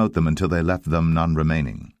 and they smote them until they left them none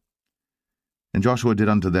remaining. And Joshua did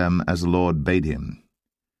unto them as the Lord bade him.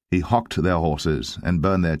 He hocked their horses, and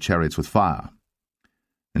burned their chariots with fire.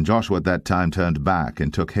 And Joshua at that time turned back,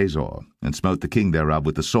 and took Hazor, and smote the king thereof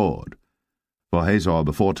with the sword. For Hazor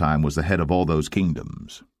beforetime was the head of all those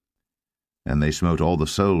kingdoms. And they smote all the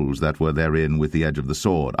souls that were therein with the edge of the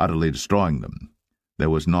sword, utterly destroying them. There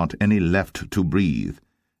was not any left to breathe,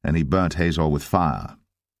 and he burnt Hazor with fire.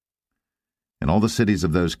 And all the cities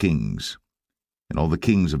of those kings, and all the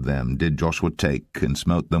kings of them did Joshua take, and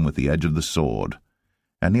smote them with the edge of the sword,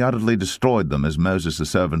 and he utterly destroyed them, as Moses the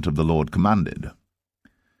servant of the Lord commanded.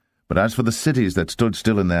 But as for the cities that stood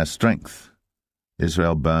still in their strength,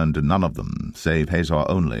 Israel burned none of them, save Hazor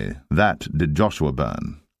only, that did Joshua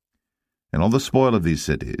burn. And all the spoil of these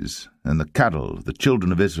cities, and the cattle, the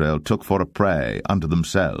children of Israel took for a prey unto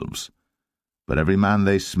themselves. But every man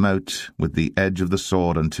they smote with the edge of the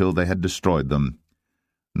sword until they had destroyed them,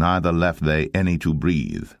 neither left they any to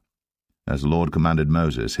breathe, as the Lord commanded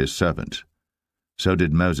Moses his servant. So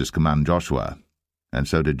did Moses command Joshua, and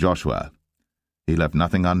so did Joshua. He left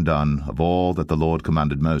nothing undone of all that the Lord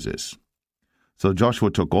commanded Moses. So Joshua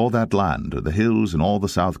took all that land, the hills, and all the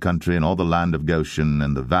south country, and all the land of Goshen,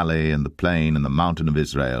 and the valley, and the plain, and the mountain of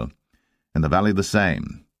Israel, and the valley the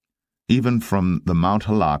same, even from the Mount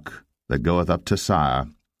Halak that goeth up to Sire,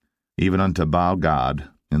 even unto Baal-gad,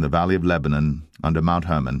 in the valley of Lebanon, under Mount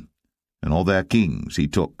Hermon, and all their kings he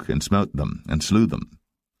took, and smote them, and slew them.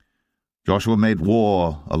 Joshua made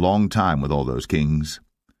war a long time with all those kings.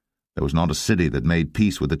 There was not a city that made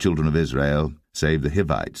peace with the children of Israel, save the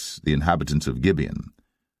Hivites, the inhabitants of Gibeon.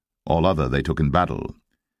 All other they took in battle.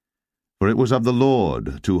 For it was of the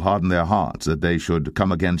Lord to harden their hearts, that they should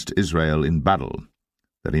come against Israel in battle,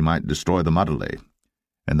 that he might destroy them utterly,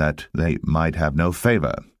 and that they might have no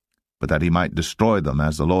favor, but that he might destroy them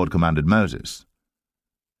as the Lord commanded Moses.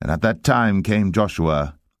 And at that time came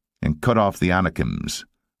Joshua, and cut off the Anakims,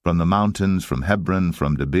 from the mountains, from Hebron,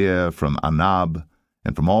 from Debir, from Anab,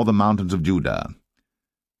 and from all the mountains of Judah,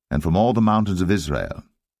 and from all the mountains of Israel.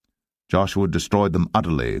 Joshua destroyed them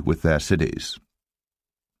utterly with their cities.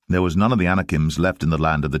 There was none of the Anakims left in the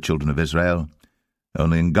land of the children of Israel.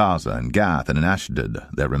 Only in Gaza and Gath and in Ashdod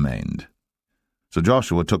there remained. So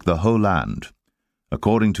Joshua took the whole land,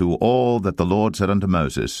 according to all that the Lord said unto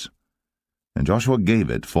Moses, and Joshua gave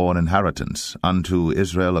it for an inheritance unto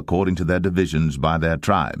Israel according to their divisions by their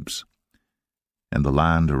tribes. And the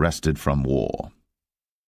land rested from war.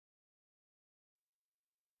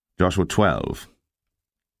 Joshua 12.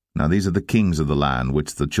 Now these are the kings of the land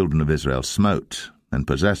which the children of Israel smote, and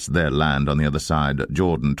possessed their land on the other side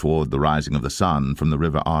Jordan toward the rising of the sun, from the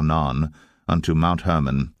river Arnon unto Mount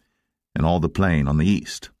Hermon, and all the plain on the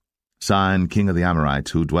east. Sihon king of the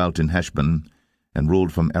Amorites, who dwelt in Heshbon, and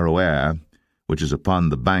ruled from Aroer, which is upon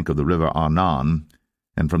the bank of the river Arnon,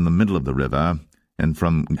 and from the middle of the river, and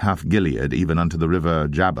from half Gilead even unto the river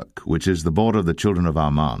Jabbok, which is the border of the children of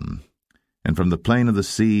Ammon, and from the plain of the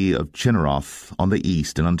sea of Chinneroth on the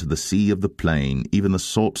east, and unto the sea of the plain, even the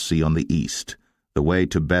salt sea on the east, the way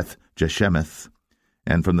to Beth Jeshemeth,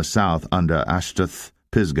 and from the south under Ashtath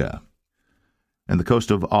Pisgah, and the coast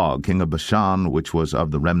of Og king of Bashan, which was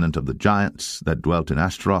of the remnant of the giants that dwelt in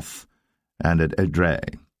Ashtaroth, and at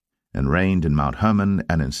Edrei, and reigned in Mount Hermon,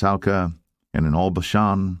 and in Salcah, and in all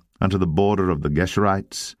Bashan, unto the border of the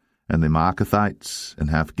Geshurites, and the Maacathites, and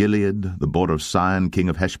half Gilead, the border of Sihon king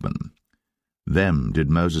of Heshbon. Them did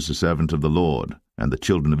Moses the servant of the Lord, and the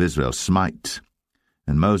children of Israel smite.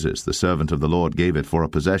 And Moses, the servant of the Lord, gave it for a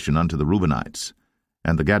possession unto the Reubenites,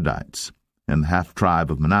 and the Gadites, and the half-tribe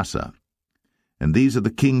of Manasseh. And these are the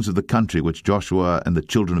kings of the country which Joshua and the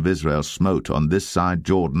children of Israel smote on this side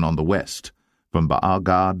Jordan on the west, from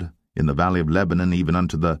Baal-gad in the valley of Lebanon even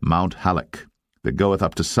unto the Mount Halak, that goeth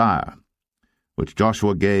up to Sire, which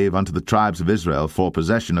Joshua gave unto the tribes of Israel for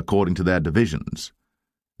possession according to their divisions,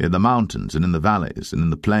 in the mountains, and in the valleys, and in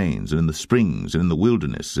the plains, and in the springs, and in the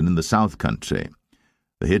wilderness, and in the south country,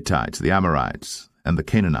 the Hittites, the Amorites, and the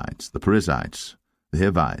Canaanites, the Perizzites, the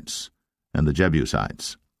Hivites, and the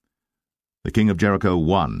Jebusites. The king of Jericho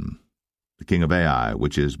won, the king of Ai,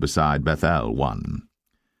 which is beside Bethel, won.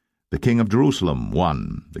 The king of Jerusalem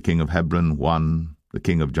won, the king of Hebron won, the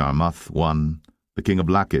king of Jarmuth won, the king of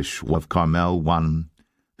Lachish of Carmel won,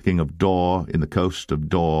 the king of Dor in the coast of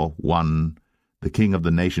Dor won, the king of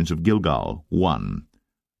the nations of Gilgal won,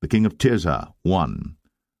 the king of Tirzah won,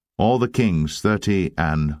 all the kings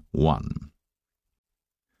 30-1.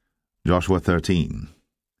 Joshua 13.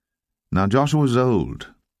 Now Joshua was old,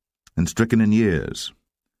 and stricken in years.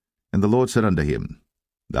 And the Lord said unto him,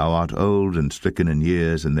 Thou art old and stricken in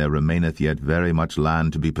years, and there remaineth yet very much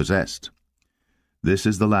land to be possessed. This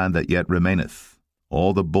is the land that yet remaineth,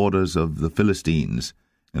 all the borders of the Philistines,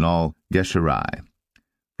 and all Geshuri,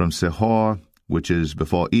 from Sihor, which is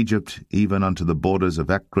before Egypt, even unto the borders of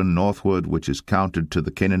Ekron northward, which is counted to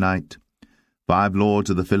the Canaanite, 5 lords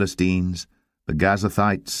of the Philistines, the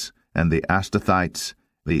Gazathites, and the Astathites,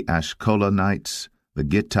 the Ashkelonites, the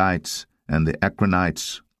Gittites, and the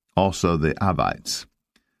Ekronites, also the Avites.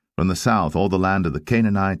 From the south all the land of the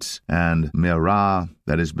Canaanites, and Mearah,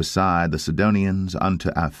 that is beside the Sidonians, unto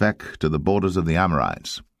Aphek, to the borders of the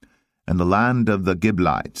Amorites, and the land of the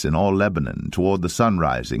Giblites in all Lebanon, toward the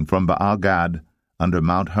sunrising, from Baal-gad under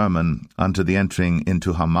Mount Hermon, unto the entering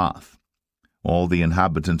into Hamath. All the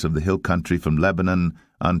inhabitants of the hill country from Lebanon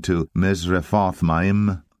unto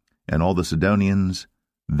Misrephoth-maim, and all the Sidonians,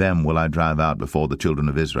 them will I drive out before the children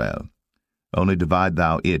of Israel. Only divide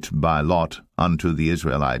thou it by lot unto the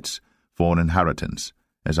Israelites for an inheritance,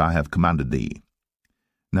 as I have commanded thee.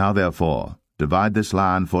 Now therefore divide this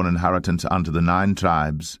land for an inheritance unto the 9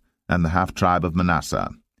 tribes, and the half-tribe of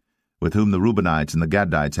Manasseh, with whom the Reubenites and the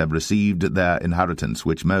Gadites have received their inheritance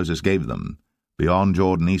which Moses gave them, beyond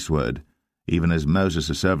Jordan eastward, even as Moses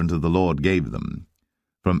the servant of the Lord gave them,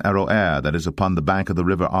 from Aroer that is upon the bank of the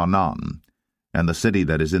river Arnon, and the city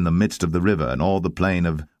that is in the midst of the river, and all the plain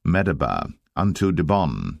of Medeba, unto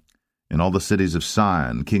Dibon, and all the cities of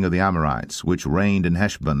Sihon, king of the Amorites, which reigned in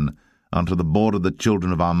Heshbon, unto the border of the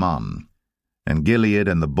children of Ammon, and Gilead,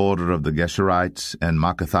 and the border of the Geshurites and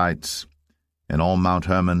Maacathites, and all Mount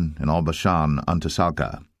Hermon, and all Bashan, unto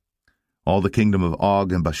Salcah, all the kingdom of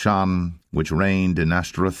Og and Bashan, which reigned in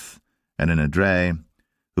Ashtaroth, and in Edrei,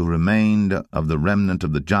 who remained of the remnant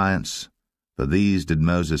of the giants, for these did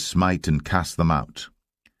Moses smite and cast them out.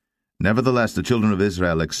 Nevertheless the children of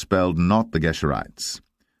Israel expelled not the Geshurites,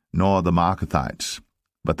 nor the Maacathites,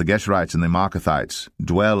 but the Geshurites and the Maacathites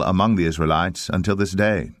dwell among the Israelites until this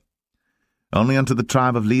day. Only unto the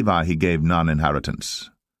tribe of Levi he gave none inheritance.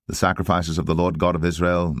 The sacrifices of the Lord God of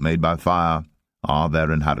Israel, made by fire, are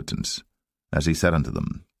their inheritance, as he said unto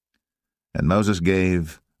them. And Moses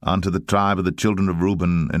gave unto the tribe of the children of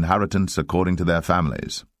Reuben inheritance according to their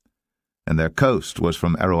families. And their coast was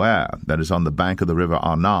from Aroer, that is on the bank of the river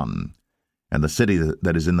Arnon, and the city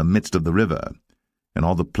that is in the midst of the river, and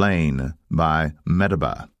all the plain by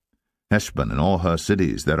Medeba, Heshbon, and all her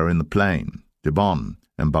cities that are in the plain, Dibon,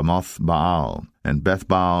 and Bamoth Baal, and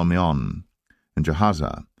Beth-baal-meon, and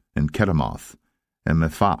Jahaza, and Kedemoth, and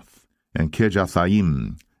Mephath, and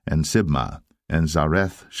Kirjathaim, and Sibmah, and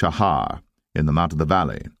Zareth Shahar, in the mount of the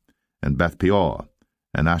valley, and Beth-peor,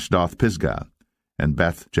 and Ashdoth-Pisgah, and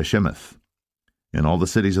Beth-Jeshimoth, in all the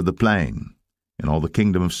cities of the plain, in all the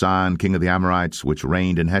kingdom of Sihon, king of the Amorites, which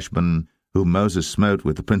reigned in Heshbon, whom Moses smote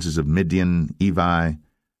with the princes of Midian, Evi,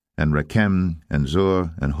 and Rechem, and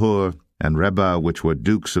Zur, and Hur, and Reba, which were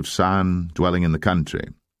dukes of Sihon, dwelling in the country.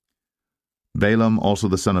 Balaam also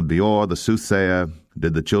the son of Beor, the soothsayer,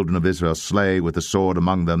 did the children of Israel slay with the sword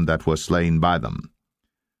among them that were slain by them.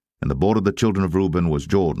 And the border of the children of Reuben was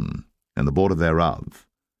Jordan, and the border thereof.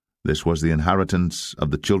 This was the inheritance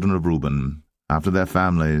of the children of Reuben, after their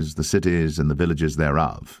families, the cities and the villages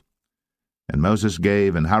thereof. And Moses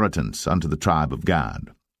gave inheritance unto the tribe of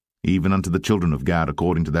Gad, even unto the children of Gad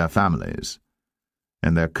according to their families.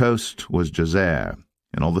 And their coast was Jazer,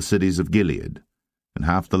 and all the cities of Gilead, and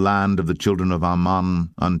half the land of the children of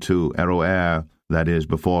Ammon unto Aroer, that is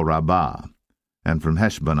before Rabbah, and from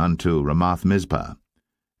Heshbon unto Ramath-mizpah,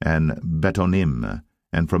 and Betonim,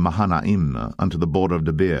 and from Mahanaim unto the border of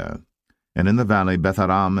Debir, and in the valley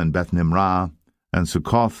Betharam and Beth-nimrah, and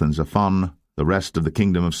Succoth and Zaphon, the rest of the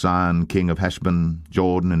kingdom of Sihon, king of Heshbon,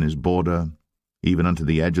 Jordan and his border, even unto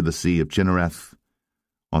the edge of the sea of Chinnereth,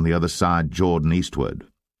 on the other side Jordan eastward.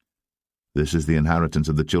 This is the inheritance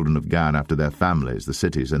of the children of Gad after their families, the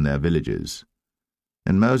cities and their villages.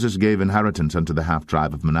 And Moses gave inheritance unto the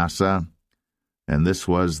half-tribe of Manasseh, and this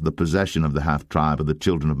was the possession of the half-tribe of the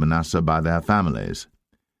children of Manasseh by their families.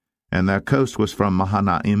 And their coast was from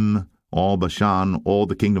Mahanaim, all Bashan, all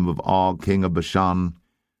the kingdom of Og, king of Bashan,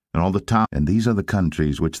 and all the towns. And these are the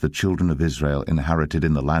countries which the children of Israel inherited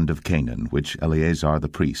in the land of Canaan, which Eleazar the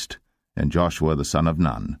priest, and Joshua the son of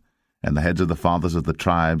Nun, and the heads of the fathers of the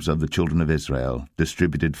tribes of the children of Israel,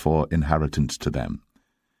 distributed for inheritance to them.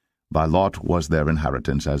 By lot was their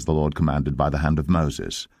inheritance, as the Lord commanded by the hand of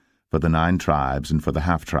Moses, for the 9 tribes and for the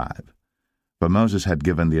half-tribe. For Moses had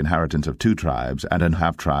given the inheritance of 2 tribes and an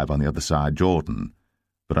half-tribe on the other side Jordan,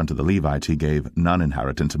 but unto the Levites he gave none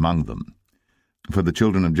inheritance among them. For the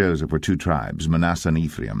children of Joseph were 2 tribes, Manasseh and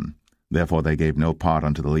Ephraim. Therefore they gave no part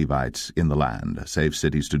unto the Levites in the land, save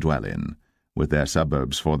cities to dwell in, with their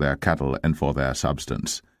suburbs for their cattle and for their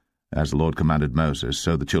substance. As the Lord commanded Moses,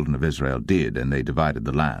 so the children of Israel did, and they divided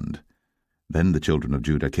the land. Then the children of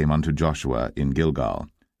Judah came unto Joshua in Gilgal,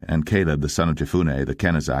 and Caleb the son of Jephunneh the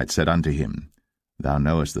Kenizzite said unto him, Thou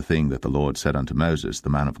knowest the thing that the Lord said unto Moses, the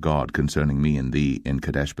man of God, concerning me and thee in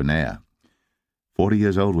Kadesh-barnea. 40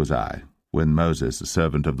 years old was I, when Moses, the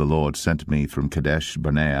servant of the Lord, sent me from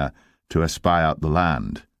Kadesh-barnea to espy out the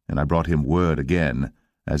land, and I brought him word again,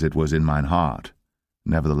 as it was in mine heart.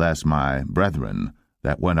 Nevertheless my brethren,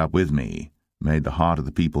 that went up with me, made the heart of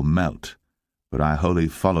the people melt, but I wholly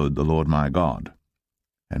followed the Lord my God.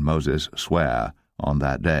 And Moses sware on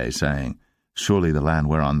that day, saying, Surely the land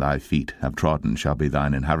whereon thy feet have trodden shall be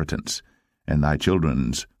thine inheritance, and thy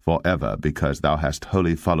children's for ever, because thou hast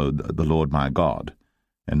wholly followed the Lord my God.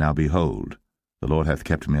 And now behold, the Lord hath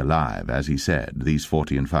kept me alive, as he said, these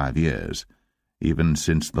 45 years, even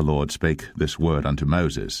since the Lord spake this word unto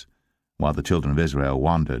Moses, while the children of Israel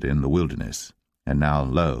wandered in the wilderness. And now,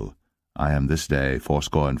 lo, I am this day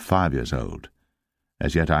 85 years old.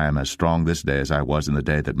 As yet I am as strong this day as I was in the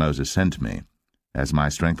day that Moses sent me. As my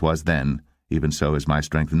strength was then, even so is my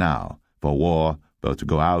strength now, for war, both to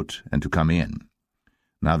go out and to come in.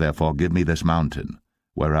 Now therefore give me this mountain,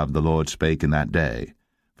 whereof the Lord spake in that day,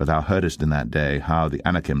 for thou heardest in that day how the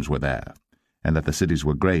Anakims were there, and that the cities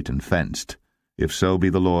were great and fenced. If so be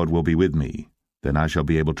the Lord will be with me, then I shall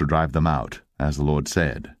be able to drive them out, as the Lord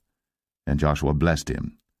said. And Joshua blessed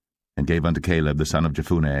him, and gave unto Caleb the son of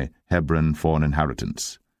Jephunneh Hebron for an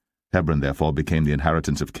inheritance. Hebron therefore became the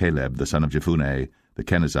inheritance of Caleb the son of Jephunneh the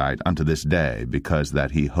Kenizzite unto this day, because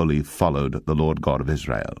that he wholly followed the Lord God of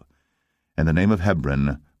Israel. And the name of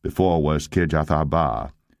Hebron before was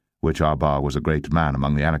Kirjath-Arba, which Arba was a great man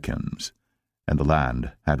among the Anakims, and the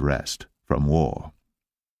land had rest from war.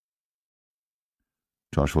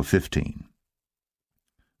 Joshua 15.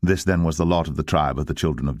 This then was the lot of the tribe of the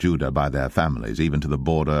children of Judah by their families, even to the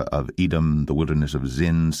border of Edom, the wilderness of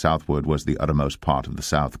Zin. Southward was the uttermost part of the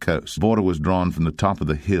south coast. The border was drawn from the top of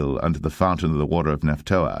the hill unto the fountain of the water of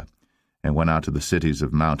Nephtoah, and went out to the cities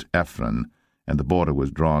of Mount Ephron, and the border was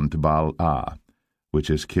drawn to Baal-ah, which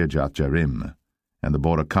is Kirjath-jearim, and the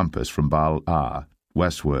border compassed from Baal-ah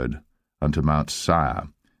westward unto Mount Seir,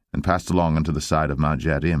 and passed along unto the side of Mount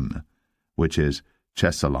Jearim, which is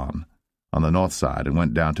Chesalon, on the north side, and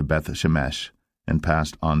went down to Beth-shemesh, and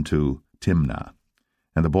passed on to Timnah.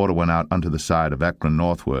 And the border went out unto the side of Ekron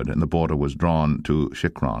northward, and the border was drawn to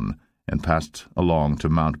Shikron, and passed along to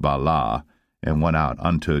Mount Baalah, and went out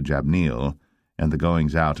unto Jabneel, and the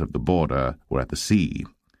goings out of the border were at the sea.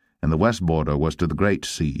 And the west border was to the great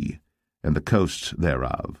sea, and the coast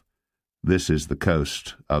thereof. This is the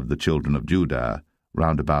coast of the children of Judah,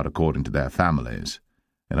 round about according to their families.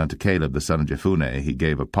 And unto Caleb the son of Jephunneh he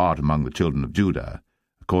gave a part among the children of Judah,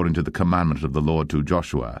 according to the commandment of the Lord to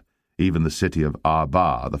Joshua, even the city of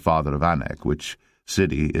Arba, the father of Anak, which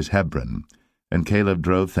city is Hebron. And Caleb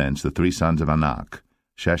drove thence the 3 sons of Anak,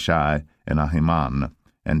 Sheshai, and Ahiman,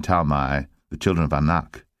 and Talmai, the children of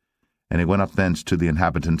Anak. And he went up thence to the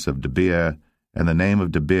inhabitants of Debir, and the name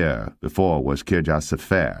of Debir before was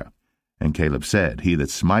Kirjath-sepher. And Caleb said, He that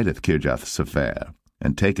smiteth Kirjath-sepher,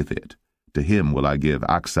 and taketh it, to him will I give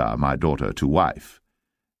Achsah my daughter to wife.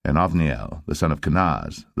 And Othniel, the son of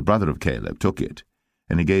Kenaz, the brother of Caleb, took it,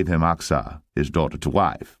 and he gave him Achsah his daughter to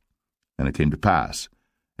wife. And it came to pass,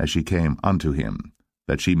 as she came unto him,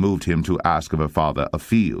 that she moved him to ask of her father a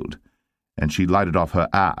field. And she lighted off her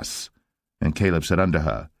ass. And Caleb said unto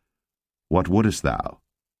her, What wouldest thou?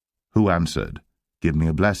 Who answered, Give me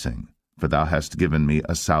a blessing, for thou hast given me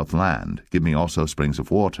a south land. Give me also springs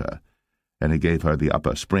of water. And he gave her the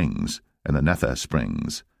upper springs, and the nether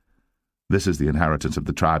springs. This is the inheritance of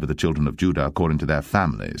the tribe of the children of Judah according to their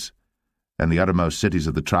families. And the uttermost cities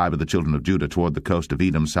of the tribe of the children of Judah toward the coast of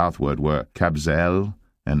Edom southward were Kabzeel,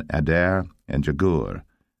 and Adair, and Jagur,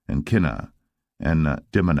 and Kinnah, and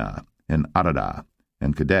Dimnah, and Adadah,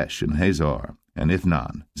 and Kadesh, and Hazor, and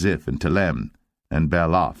Ithnan, Ziph, and Telem, and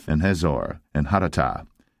Bealoth, and Hazor, and Haratah,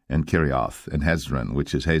 and Kirioth, and Hezron,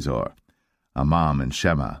 which is Hazor, Amam, and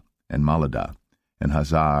Shema, and Maladah, and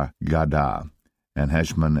Hazar Gadah, and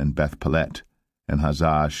Heshmon, and Beth Pelet, and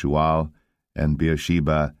Hazar Shual, and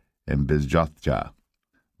Beersheba, and Bizjothjah,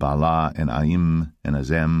 Baalah, and Aim, and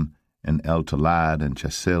Azem, and El-Talad, and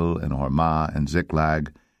Chesil, and Hormah, and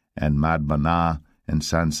Ziklag, and Madmanah, and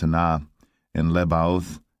Sansanah, and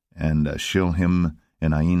Lebaoth, and Shilhim,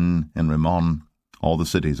 and Ain, and Rimmon. All the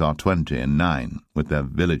cities are 29, with their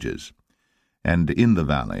villages. And in the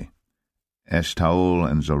valley, Eshtaol,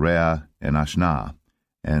 and Zoreah, and Ashnah,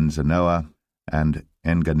 and Zanoah, and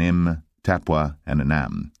Enganim, Tapua, and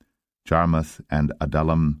Anam, Jarmuth, and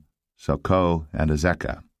Adullam, Sokoh, and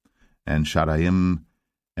Azekah, and Shadaim,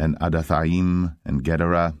 and Adathaim, and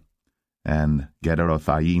Gedera, and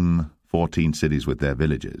Gederothaim, 14 cities with their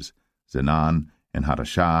villages, Zenan, and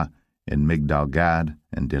Hadashah, and Migdal-Gad,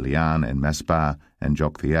 and Dilian, and Mespah, and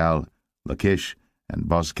Joktheel, Lachish, and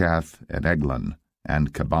Bozkath, and Eglon,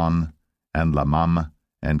 and Kabon, and Lamam,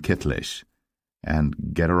 and Kithlish, and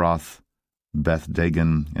Gederoth,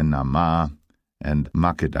 Beth-Dagon, and Naamah, and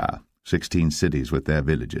Makkedah, 16 cities with their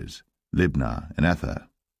villages, Libnah, and Ether,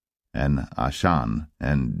 and Ashan,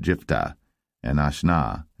 and Jiphthah, and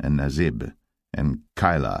Ashnah, and Nazib, and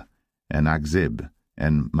Keilah, and Akzib,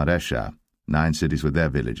 and Maresha, 9 cities with their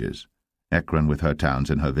villages, Ekron with her towns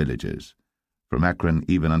and her villages. From Ekron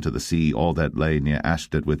even unto the sea, all that lay near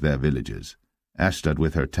Ashdod with their villages, Ashdod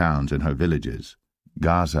with her towns and her villages,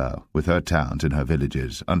 Gaza with her towns and her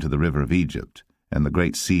villages, unto the river of Egypt, and the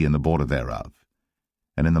great sea and the border thereof.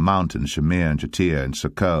 And in the mountains Shamir, and Jatir, and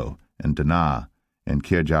Sokoh, and Danah, and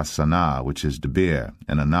Kirjath-Sanah, which is Debir,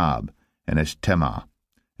 and Anab, and Eshtema,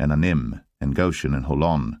 and Anim, and Goshen, and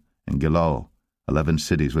Holon, and Gilo, 11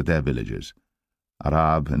 cities with their villages,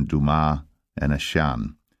 Arab, and Dumah, and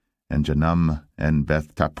Eshan, and Janum, and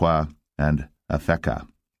Beth-Tapua, and Aphekah,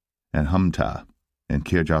 and Humtah, and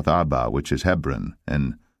Kirjath-Arba, which is Hebron,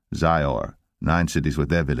 and Zior, 9 cities with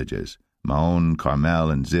their villages, Maon, Carmel,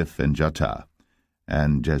 and Ziph, and Juttah,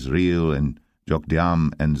 and Jezreel, and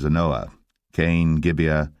Jokdeam, and Zanoah, Cain,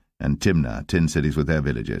 Gibeah, and Timnah, 10 cities with their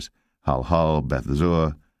villages, Halhal,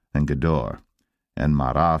 Beth-zur, and Gedor, and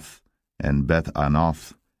Marath, and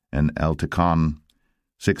Beth-Anoth, and El-Tikon,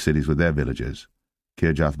 6 cities with their villages,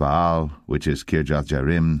 Kirjath-Baal, which is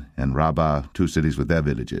Kirjath-Jearim, and Rabbah, 2 cities with their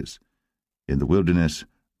villages. In the wilderness,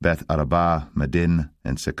 Beth-Arabah, Medin,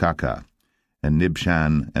 and Sekaka, and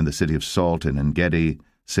Nibshan, and the city of Salt, and En-Gedi,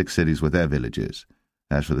 6 cities with their villages.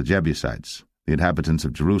 As for the Jebusites, the inhabitants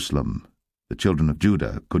of Jerusalem, the children of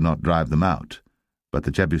Judah could not drive them out, but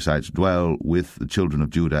the Jebusites dwell with the children of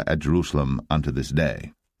Judah at Jerusalem unto this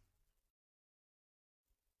day.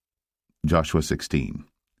 Joshua 16.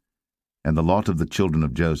 And the lot of the children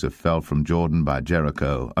of Joseph fell from Jordan by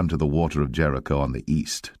Jericho unto the water of Jericho on the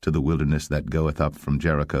east, to the wilderness that goeth up from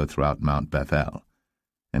Jericho throughout Mount Bethel,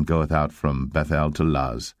 and goeth out from Bethel to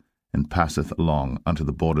Luz, and passeth along unto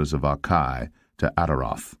the borders of Archai to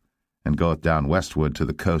Adaroth, and goeth down westward to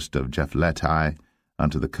the coast of Jephletai,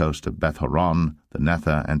 unto the coast of Beth-horon, the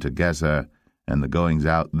Nether, and to Gezer, and the goings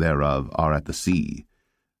out thereof are at the sea.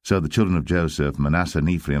 So the children of Joseph, Manasseh, and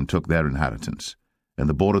Ephraim took their inheritance. And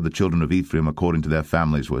the border of the children of Ephraim according to their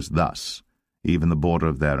families was thus. Even the border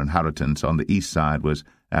of their inheritance on the east side was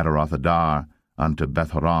Adaroth-Adar, unto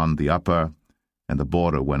Beth-horon the upper, and the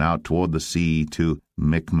border went out toward the sea to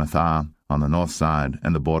Michmethah on the north side,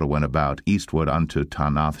 and the border went about eastward unto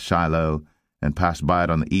Taanath-Shiloh, and passed by it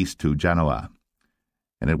on the east to Janoah.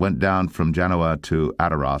 And it went down from Janoah to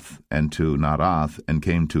Adaroth, and to Naarath, and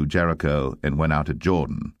came to Jericho, and went out at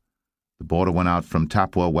Jordan. The border went out from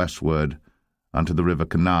Tapua westward unto the river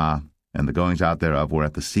Kanah, and the goings out thereof were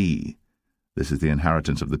at the sea. This is the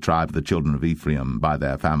inheritance of the tribe of the children of Ephraim by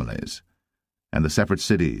their families. And the separate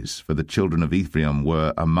cities for the children of Ephraim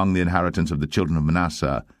were among the inheritance of the children of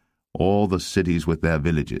Manasseh, all the cities with their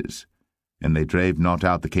villages. And they drave not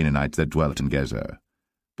out the Canaanites that dwelt in Gezer.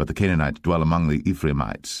 But the Canaanites dwell among the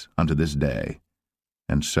Ephraimites unto this day,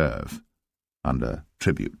 and serve under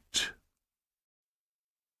tribute.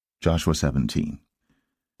 Joshua 17.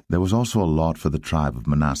 There was also a lot for the tribe of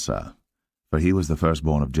Manasseh, for he was the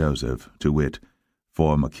firstborn of Joseph, to wit,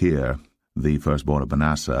 for Machir, the firstborn of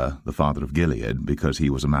Manasseh, the father of Gilead, because he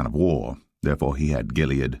was a man of war. Therefore he had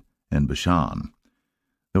Gilead and Bashan.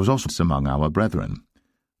 There was also among our brethren.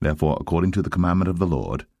 Therefore, according to the commandment of the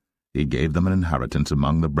Lord, he gave them an inheritance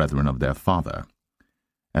among the brethren of their father.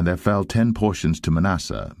 And there fell 10 portions to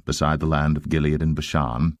Manasseh, beside the land of Gilead and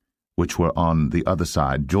Bashan, which were on the other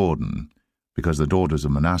side Jordan, because the daughters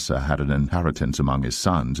of Manasseh had an inheritance among his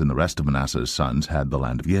sons, and the rest of Manasseh's sons had the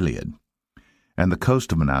land of Gilead. And the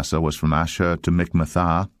coast of Manasseh was from Asher to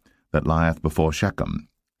Michmethah, that lieth before Shechem,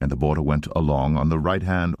 and the border went along on the right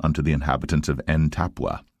hand unto the inhabitants of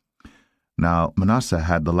En-Tappuah. Now Manasseh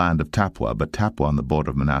had the land of Tappuah, but Tappuah on the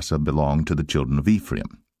border of Manasseh belonged to the children of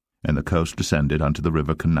Ephraim. And the coast descended unto the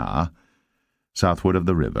river Kanah, southward of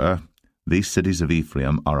the river. These cities of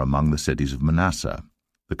Ephraim are among the cities of Manasseh.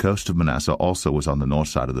 The coast of Manasseh also was on the north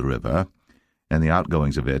side of the river, and the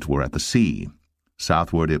outgoings of it were at the sea.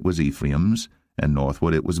 Southward it was Ephraim's, and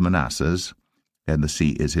northward it was Manasseh's, and the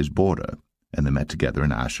sea is his border. And they met together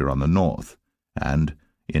in Asher on the north, and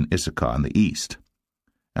in Issachar on the east.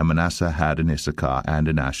 And Manasseh had in Issachar and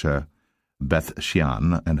in Asher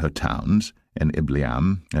Beth-shean and her towns, and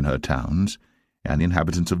Ibleam and her towns, and the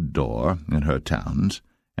inhabitants of Dor and her towns,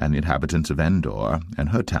 and the inhabitants of Endor and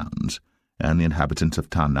her towns, and the inhabitants of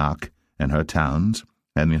Tanakh and her towns,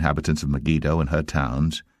 and the inhabitants of Megiddo and her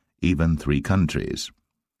towns, even 3 countries.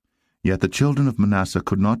 Yet the children of Manasseh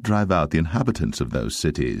could not drive out the inhabitants of those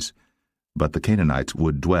cities, but the Canaanites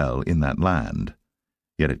would dwell in that land.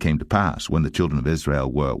 Yet it came to pass, when the children of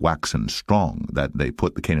Israel were waxen strong, that they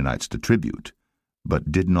put the Canaanites to tribute,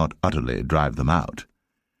 but did not utterly drive them out.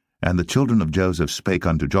 And the children of Joseph spake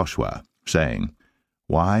unto Joshua, saying,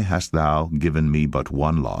 Why hast thou given me but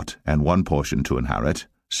 1 lot, and 1 portion to inherit,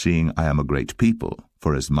 seeing I am a great people,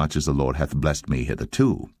 forasmuch as the Lord hath blessed me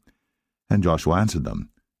hitherto? And Joshua answered them,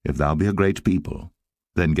 If thou be a great people,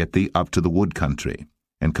 then get thee up to the wood country,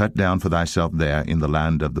 and cut down for thyself there in the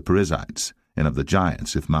land of the Perizzites, and of the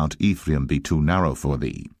giants, if Mount Ephraim be too narrow for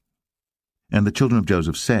thee. And the children of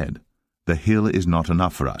Joseph said, The hill is not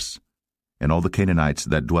enough for us, and all the Canaanites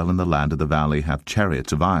that dwell in the land of the valley have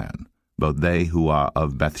chariots of iron, both they who are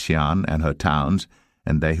of Beth-shean and her towns,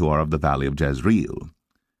 and they who are of the valley of Jezreel.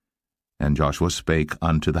 And Joshua spake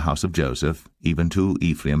unto the house of Joseph, even to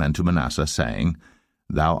Ephraim and to Manasseh, saying,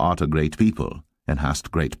 Thou art a great people, and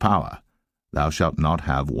hast great power. Thou shalt not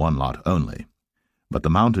have 1 lot only. But the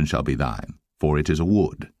mountain shall be thine, for it is a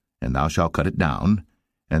wood, and thou shalt cut it down,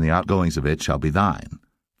 and the outgoings of it shall be thine.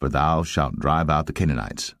 For thou shalt drive out the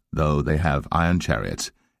Canaanites, though they have iron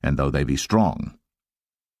chariots, and though they be strong.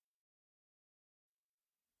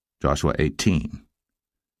 Joshua 18.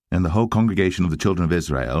 And the whole congregation of the children of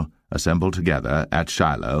Israel assembled together at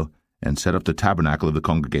Shiloh, and set up the tabernacle of the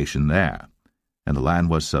congregation there. And the land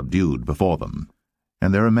was subdued before them.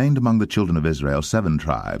 And there remained among the children of Israel 7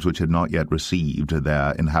 tribes which had not yet received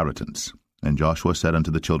their inheritance. And Joshua said unto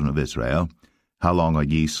the children of Israel, How long are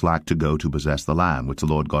ye slack to go to possess the land which the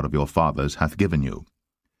Lord God of your fathers hath given you?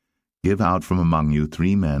 Give out from among you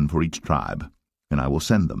 3 men for each tribe, and I will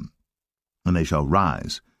send them. And they shall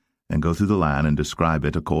rise, and go through the land, and describe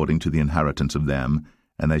it according to the inheritance of them,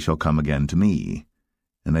 and they shall come again to me.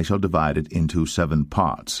 And they shall divide it into 7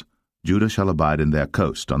 parts. Judah shall abide in their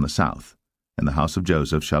coast on the south, and the house of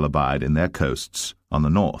Joseph shall abide in their coasts on the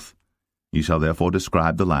north. Ye shall therefore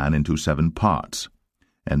describe the land into 7 parts,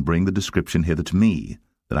 and bring the description hither to me,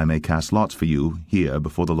 that I may cast lots for you here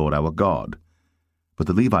before the Lord our God. But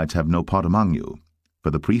the Levites have no part among you,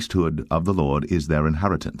 for the priesthood of the Lord is their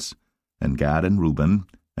inheritance. And Gad and Reuben,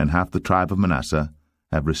 and half the tribe of Manasseh,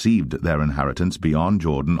 have received their inheritance beyond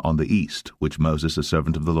Jordan on the east, which Moses the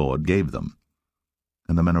servant of the Lord gave them.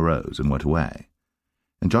 And the men arose and went away.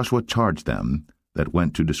 And Joshua charged them that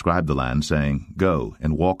went to describe the land, saying, Go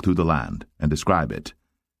and walk through the land, and describe it,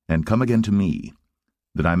 and come again to me,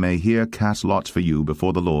 that I may here cast lots for you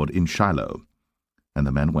before the Lord in Shiloh. And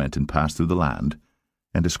the men went and passed through the land,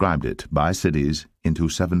 and described it by cities into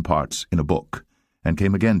 7 parts in a book, and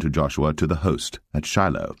came again to Joshua to the host at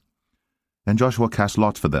Shiloh. And Joshua cast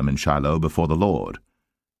lots for them in Shiloh before the Lord.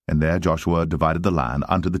 And there Joshua divided the land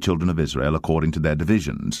unto the children of Israel according to their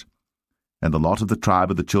divisions. And the lot of the tribe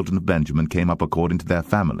of the children of Benjamin came up according to their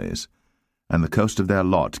families, and the coast of their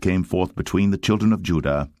lot came forth between the children of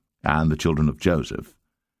Judah and the children of Joseph.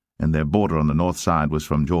 And their border on the north side was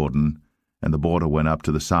from Jordan, and the border went up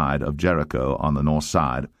to the side of Jericho on the north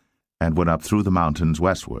side, and went up through the mountains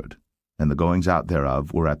westward, and the goings out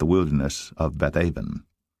thereof were at the wilderness of Bethaven.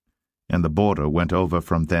 And the border went over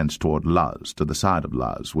from thence toward Luz, to the side of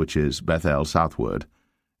Luz, which is Bethel southward,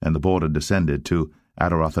 and the border descended to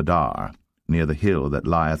Adarothadar, near the hill that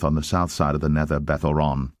lieth on the south side of the nether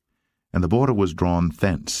Bethoron. And the border was drawn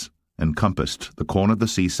thence, and compassed the corner of the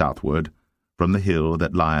sea southward, from the hill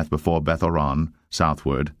that lieth before Beth-horon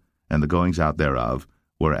southward, and the goings out thereof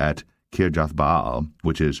were at Kirjath-baal,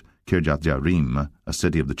 which is Kirjath-jearim, a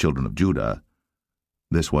city of the children of Judah.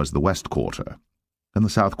 This was the west quarter. And the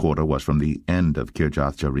south quarter was from the end of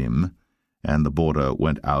Kirjath-jearim, and the border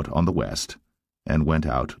went out on the west, and went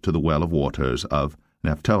out to the well of waters of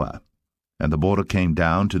Nephtoah. And the border came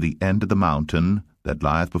down to the end of the mountain that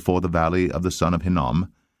lieth before the valley of the son of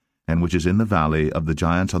Hinnom, and which is in the valley of the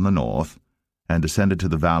giants on the north, and descended to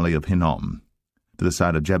the valley of Hinnom, to the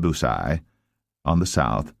side of Jebusai, on the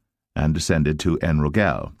south, and descended to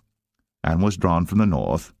En-rogel, and was drawn from the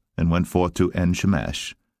north, and went forth to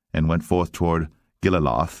En-shemesh, and went forth toward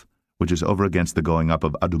Gilaloth, which is over against the going up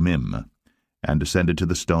of Adumim, and descended to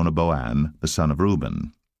the stone of Boan, the son of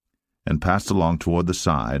Reuben, and passed along toward the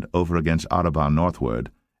side, over against Arabah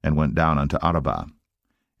northward, and went down unto Arabah.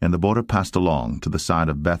 And the border passed along to the side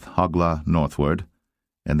of Beth-hoglah northward,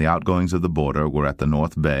 and the outgoings of the border were at the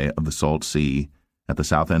north bay of the salt sea, at the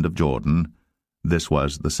south end of Jordan. This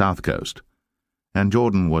was the south coast. And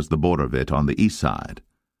Jordan was the border of it on the east side.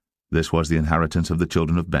 This was the inheritance of the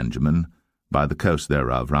children of Benjamin, by the coast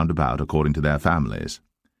thereof round about, according to their families.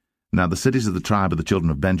 Now the cities of the tribe of the children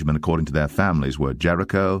of Benjamin according to their families were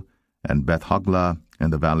Jericho, and Beth-hoglah,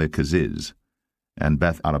 and the valley of Keziz, and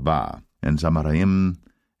Beth-arabah, and Zamaraim,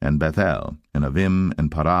 and Bethel, and Avim, and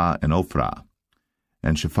Parah, and Ophrah,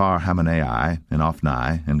 and Shephar-Hamanai, and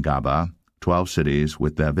Ophni, and Gaba, 12 cities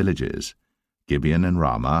with their villages, Gibeon, and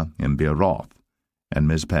Ramah, and Beeroth, and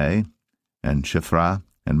Mizpeh, and Shiphrah,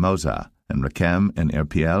 and Moza, and Rechem, and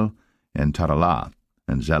Irpiel, and Taralah,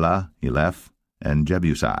 and Zelah, Eleph, and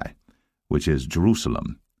Jebusai, which is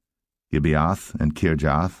Jerusalem, Gibeath, and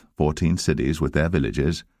Kirjath, 14 cities with their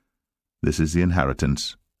villages. This is the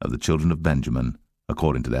inheritance of the children of Benjamin,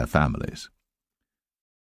 according to their families.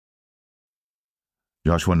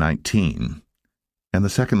 Joshua 19. And the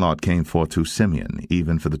second lot came forth to Simeon,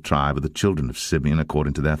 even for the tribe of the children of Simeon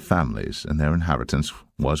according to their families, and their inheritance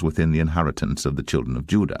was within the inheritance of the children of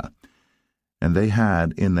Judah. And they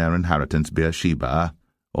had in their inheritance Beersheba,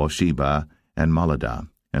 or Sheba, and Moladah,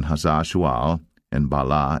 and Hazar-Shual, and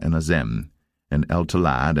Bala, and Azem, and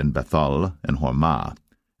El-Talad, and Bethul, and Hormah,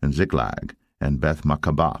 and Ziklag, and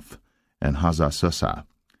Beth-Markaboth, and Hazar-Susah,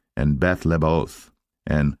 and Beth-Lebaoth,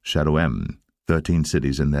 and Sharuim, 13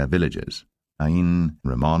 cities in their villages, Ain,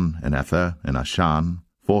 Rimmon, and Ether, and Ashan,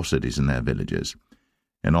 4 cities in their villages,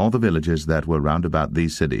 and all the villages that were round about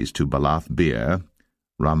these cities to Balath-beer,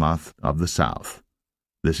 Ramoth of the south.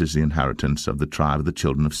 This is the inheritance of the tribe of the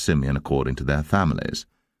children of Simeon according to their families.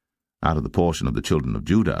 Out of the portion of the children of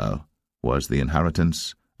Judah was the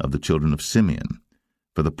inheritance of the children of Simeon,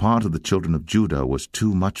 for the part of the children of Judah was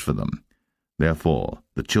too much for them. Therefore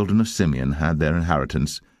the children of Simeon had their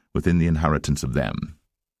inheritance within the inheritance of them.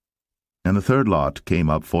 And the third lot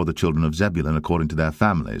came up for the children of Zebulun according to their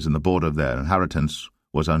families, and the border of their inheritance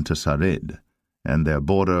was unto Sarid, and their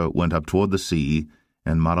border went up toward the sea,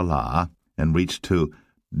 and Maralah, and reached to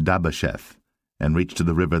Dabasheth, and reached to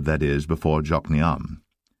the river that is before Jokneam,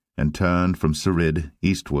 and turned from Sarid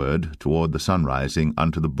eastward toward the sunrising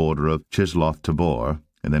unto the border of Chisloth-Tabor,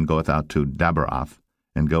 and then goeth out to Daberath,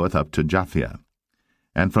 and goeth up to Japhia,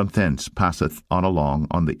 and from thence passeth on along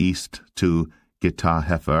on the east to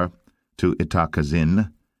Gittah-Hefer, to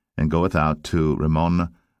Ittah-Kazin, and goeth out to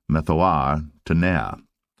Rimmon-Methoar, to Nea,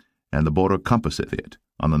 and the border compasseth it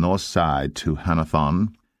on the north side to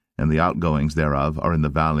Hanathon, and the outgoings thereof are in the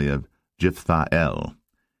valley of Jiphthah-el,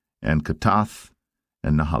 and Katath,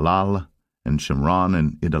 and Nahalal, and Shimron,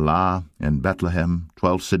 and Idalah, and Bethlehem,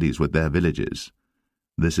 12 cities with their villages.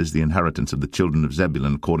 This is the inheritance of the children of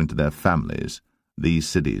Zebulun according to their families, these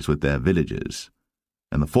cities with their villages.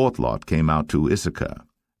 And the fourth lot came out to Issachar,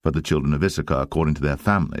 for the children of Issachar according to their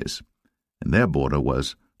families, and their border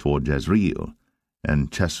was toward Jezreel,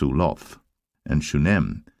 and Chesuloth, and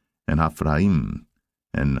Shunem, and Ephraim,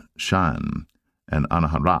 and Shan, and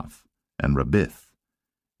Anaharath, and Rabith,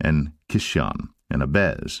 and Kishon, and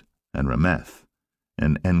Abez, and Rameth,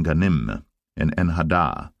 and Enganim, and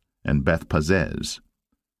Enhadah, and Beth-Pazez.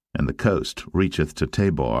 And the coast reacheth to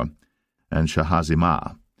Tabor, and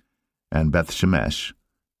Shahazimah, and Beth-Shemesh,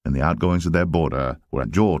 and the outgoings of their border were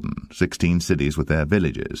at Jordan, 16 cities with their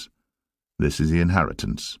villages. This is the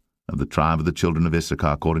inheritance of the tribe of the children of Issachar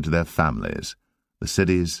according to their families, the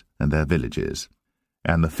cities and their villages.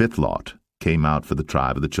 And the fifth lot came out for the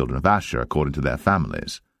tribe of the children of Asher according to their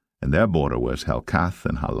families, and their border was Helkath,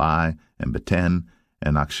 and Halai, and Beten,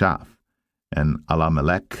 and Akshaph, and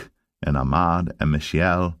Alamelech, and Amad, and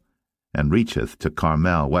Mishiel, and reacheth to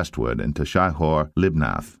Carmel westward, and to Shihor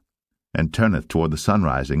Libnath, and turneth toward the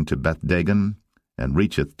sunrising to Bethdagon, and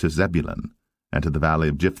reacheth to Zebulun, and to the valley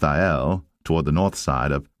of Jiphthahel, toward the north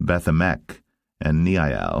side of Beth-emek, and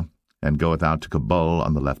Neiel, and goeth out to Cabul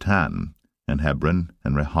on the left hand, and Hebron,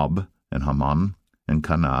 and Rehob, and Hammon, and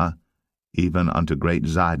Cana, even unto great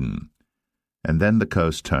Zidon. And then the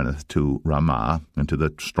coast turneth to Ramah, and to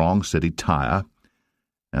the strong city Tyre,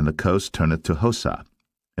 and the coast turneth to Hosa,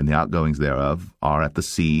 and the outgoings thereof are at the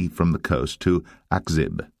sea from the coast to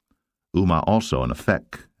Achzib. Umah also and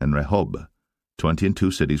Aphek, and Rehob,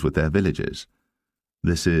 22 cities with their villages.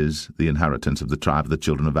 This is the inheritance of the tribe of the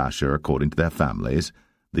children of Asher according to their families,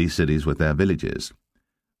 these cities with their villages.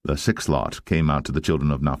 The sixth lot came out to the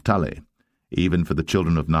children of Naphtali, even for the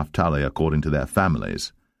children of Naphtali according to their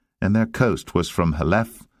families. And their coast was from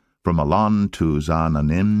Heleph, from Alon to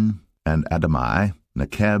Zaananim, and Adamai,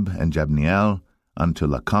 Nekeb, and Jabneel, unto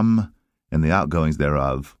Lacum, and the outgoings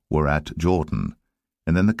thereof were at Jordan.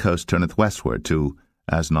 And then the coast turneth westward to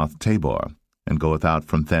Asnoth Tabor, and goeth out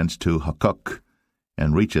from thence to Hukok,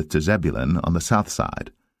 and reacheth to Zebulun on the south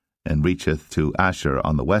side, and reacheth to Asher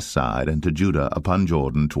on the west side, and to Judah upon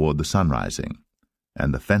Jordan toward the sunrising.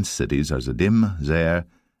 And the fenced cities are Ziddim, Zer,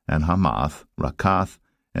 and Hamath, Rakath,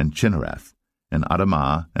 and Chinnereth, and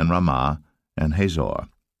Adamah, and Ramah, and Hazor,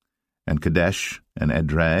 and Kadesh, and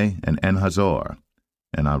Edrei, and En-Hazor,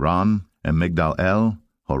 and Aran, and Migdal-El,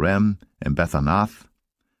 Horem, and Bethanath,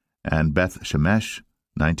 and Beth-Shemesh,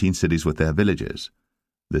 19 cities with their villages.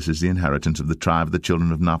 This is the inheritance of the tribe of the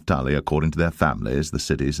children of Naphtali according to their families, the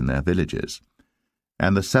cities and their villages.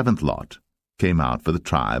 And the seventh lot came out for the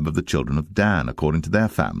tribe of the children of Dan according to their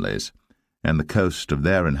families, and the coast of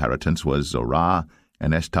their inheritance was Zorah,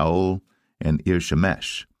 and Eshtaol, and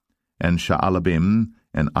Ir-Shemesh, and Sha'alabim,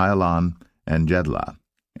 and Ailan, and Jedlah,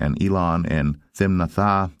 and Elon, and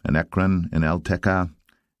Thimnathah, and Ekron, and Eltekah,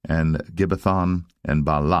 and Gibbethon, and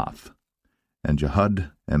Baalath, and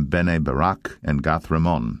Jehud, and Bene Barak, and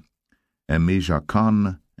Gath-Rimmon, and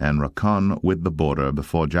Mijarkon, and Rakon with the border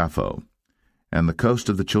before Japho. And the coast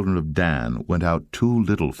of the children of Dan went out too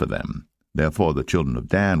little for them. Therefore the children of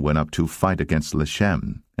Dan went up to fight against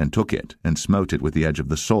Leshem, and took it, and smote it with the edge of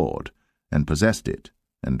the sword, and possessed it,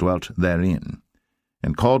 and dwelt therein,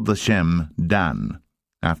 and called Leshem Dan,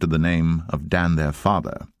 after the name of Dan their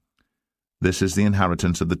father. This is the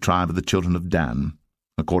inheritance of the tribe of the children of Dan,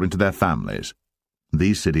 according to their families,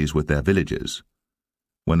 these cities with their villages.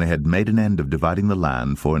 When they had made an end of dividing the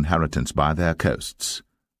land for inheritance by their coasts,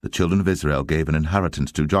 the children of Israel gave an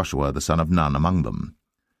inheritance to Joshua the son of Nun among them.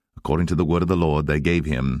 According to the word of the Lord they gave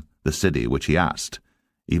him the city which he asked,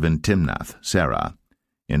 even Timnath-Serah,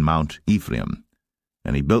 in Mount Ephraim.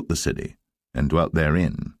 And he built the city, and dwelt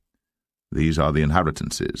therein. These are the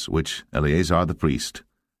inheritances which Eleazar the priest,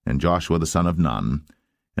 and Joshua the son of Nun,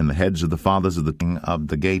 and the heads of the fathers of the king of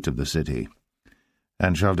the gate of the city,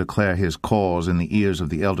 and shall declare his cause in the ears of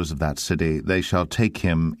the elders of that city. They shall take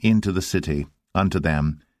him into the city unto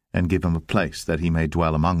them, and give him a place that he may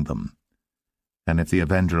dwell among them. And if the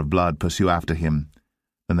avenger of blood pursue after him,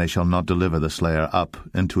 then they shall not deliver the slayer up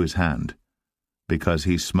into his hand, because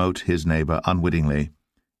he smote his neighbor unwittingly,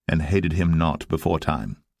 and hated him not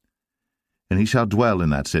beforetime. And he shall dwell in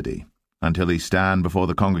that city, until he stand before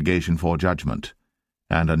the congregation for judgment,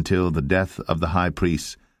 and until the death of the high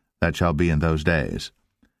priest that shall be in those days.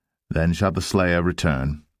 Then shall the slayer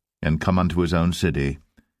return, and come unto his own city,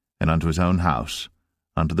 and unto his own house,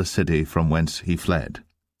 unto the city from whence he fled.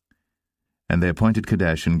 And they appointed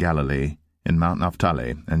Kadesh in Galilee, in Mount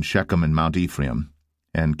Naphtali, and Shechem in Mount Ephraim,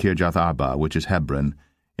 and Kirjath-Arba, which is Hebron,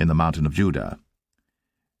 in the mountain of Judah.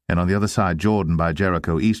 And on the other side Jordan by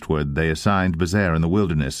Jericho eastward they assigned Bezer in the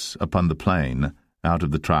wilderness upon the plain, out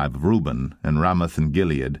of the tribe of Reuben, and Ramoth and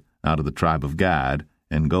Gilead, out of the tribe of Gad,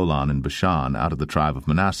 and Golan and Bashan, out of the tribe of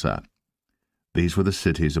Manasseh. These were the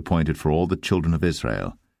cities appointed for all the children of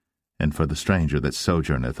Israel, and for the stranger that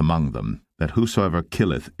sojourneth among them, that whosoever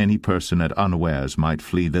killeth any person at unawares might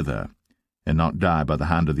flee thither, and not die by the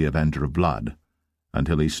hand of the avenger of blood,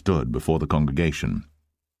 until he stood before the congregation.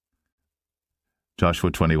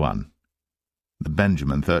 Joshua 21. The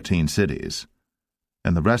Benjamin 13 cities.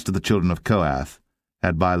 And the rest of the children of Kohath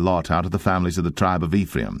had by lot out of the families of the tribe of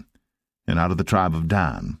Ephraim, and out of the tribe of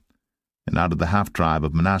Dan, and out of the half-tribe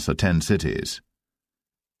of Manasseh 10 cities.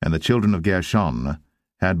 And the children of Gershon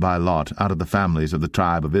had by lot out of the families of the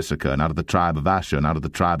tribe of Issachar, and out of the tribe of Asher, and out of the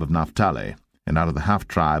tribe of Naphtali, and out of the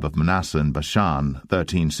half-tribe of Manasseh and Bashan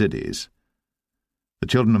 13 cities. The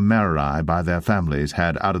children of Merari by their families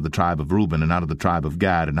had out of the tribe of Reuben, and out of the tribe of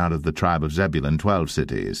Gad, and out of the tribe of Zebulun 12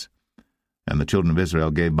 cities. And the children of Israel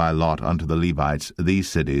gave by lot unto the Levites these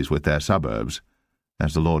cities with their suburbs,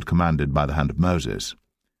 as the Lord commanded by the hand of Moses.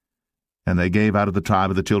 And they gave out of the tribe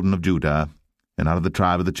of the children of Judah, and out of the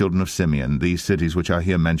tribe of the children of Simeon, these cities which are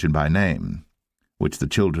here mentioned by name, which the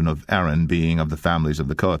children of Aaron, being of the families of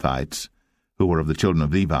the Kohathites, who were of the children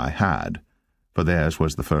of Levi, had, for theirs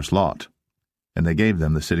was the first lot. And they gave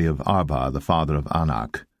them the city of Arba, the father of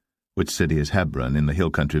Anak, which city is Hebron in the hill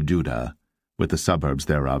country of Judah, with the suburbs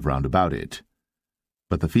thereof round about it.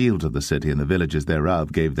 But the fields of the city and the villages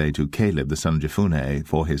thereof gave they to Caleb the son of Jephunneh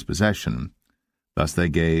for his possession. Thus they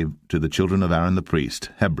gave to the children of Aaron the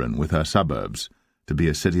priest Hebron with her suburbs, to be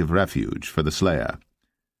a city of refuge for the slayer,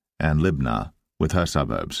 and Libnah with her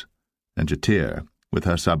suburbs, and Jatir with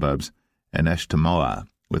her suburbs, and Eshtemoa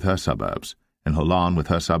with her suburbs, and Holon with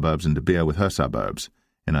her suburbs, and Debir with her suburbs,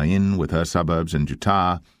 and Ain with her suburbs, and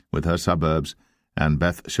Jutah with her suburbs, and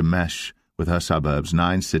Beth-Shemesh with her suburbs,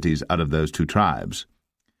 9 cities out of those 2 tribes.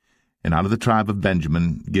 And out of the tribe of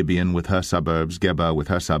Benjamin, Gibeon with her suburbs, Geba with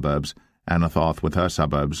her suburbs, Anathoth with her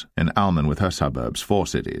suburbs, and Almon with her suburbs, 4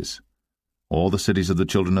 cities. All the cities of the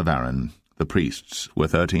children of Aaron, the priests, were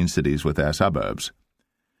 13 cities with their suburbs.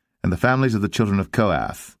 And the families of the children of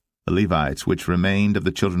Kohath, the Levites which remained of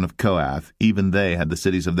the children of Kohath, even they had the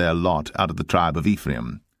cities of their lot out of the tribe of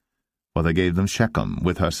Ephraim. For they gave them Shechem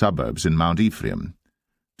with her suburbs in Mount Ephraim,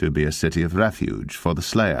 to be a city of refuge for the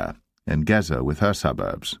slayer, and Gezer with her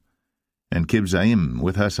suburbs, and Kibzaim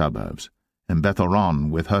with her suburbs, and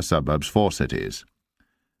Beth-horon with her suburbs, 4 cities.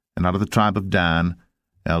 And out of the tribe of Dan,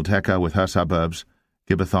 Eltekeh with her suburbs,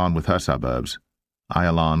 Gibbethon with her suburbs,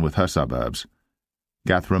 Ayalon with her suburbs,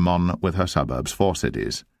 Gathrimmon with her suburbs, 4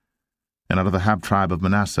 cities. And out of the half-tribe of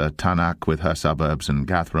Manasseh, Tanakh with her suburbs, and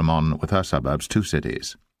Gathrimmon with her suburbs, 2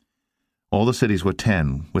 cities. All the cities were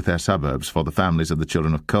 10 with their suburbs for the families of the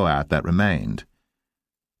children of Kohath that remained.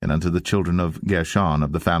 And unto the children of Gershon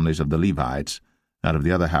of the families of the Levites, out of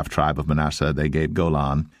the other half-tribe of Manasseh, they gave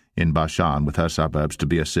Golan in Bashan with her suburbs to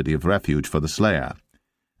be a city of refuge for the slayer,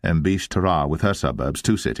 and Beeshterah with her suburbs,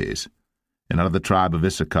 2 cities. And out of the tribe of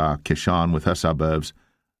Issachar, Kishon with her suburbs,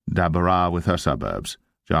 Dabarah with her suburbs,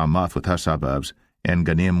 Jarmuth with her suburbs,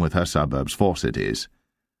 En-Ganim with her suburbs, 4 cities.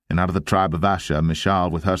 And out of the tribe of Asher,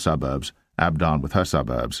 Mishal with her suburbs, Abdon with her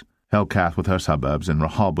suburbs, Helkath with her suburbs, and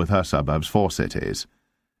Rehob with her suburbs, 4 cities.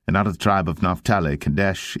 And out of the tribe of Naphtali,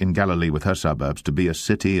 Kadesh in Galilee with her suburbs, to be a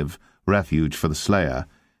city of refuge for the slayer,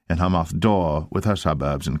 and Hamath-dor with her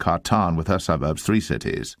suburbs, and Kartan with her suburbs, 3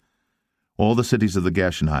 cities. All the cities of the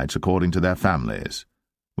Gershonites according to their families,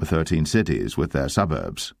 with 13 cities with their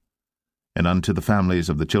suburbs. And unto the families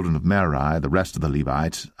of the children of Merari, the rest of the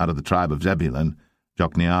Levites, out of the tribe of Zebulun,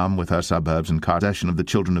 Jokneam with her suburbs, and Possession of the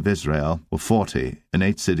children of Israel, were 40, and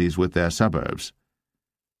 8 cities with their suburbs.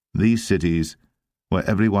 These cities were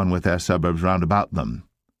every one with their suburbs round about them.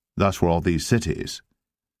 Thus were all these cities.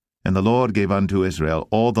 And the Lord gave unto Israel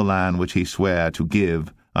all the land which he sware to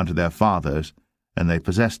give unto their fathers, and they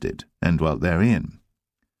possessed it, and dwelt therein.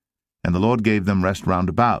 And the Lord gave them rest round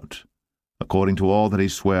about, according to all that he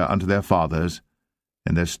sware unto their fathers,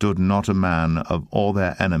 and there stood not a man of all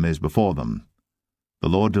their enemies before them. The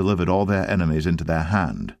Lord delivered all their enemies into their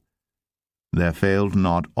hand. There failed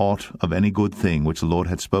not aught of any good thing which the Lord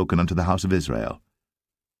had spoken unto the house of Israel.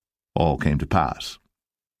 All came to pass.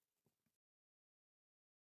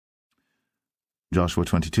 Joshua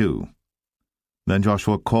 22. Then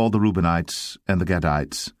Joshua called the Reubenites, and the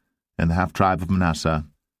Gadites, and the half-tribe of Manasseh,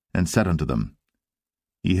 and said unto them,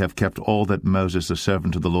 Ye have kept all that Moses the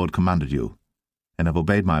servant of the Lord commanded you, and have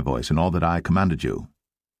obeyed my voice in all that I commanded you.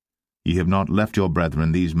 Ye have not left your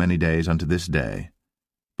brethren these many days unto this day,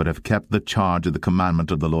 but have kept the charge of the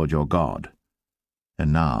commandment of the Lord your God.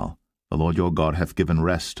 And now the Lord your God hath given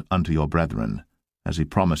rest unto your brethren, as he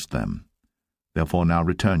promised them. Therefore now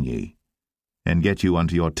return ye, and get you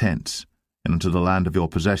unto your tents, and unto the land of your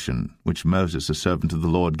possession, which Moses the servant of the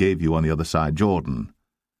Lord gave you on the other side Jordan.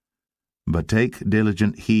 But take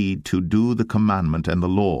diligent heed to do the commandment and the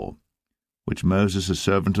law, which Moses the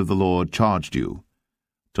servant of the Lord charged you,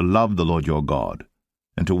 to love the Lord your God,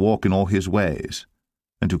 and to walk in all his ways,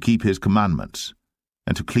 and to keep his commandments,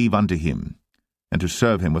 and to cleave unto him, and to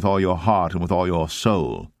serve him with all your heart and with all your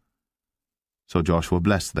soul. So Joshua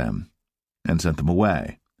blessed them, and sent them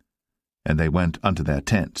away, and they went unto their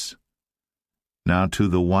tents. Now to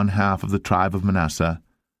the 1/2 of the tribe of Manasseh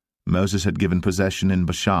Moses had given possession in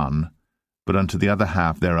Bashan, but unto the other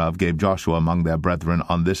half thereof gave Joshua among their brethren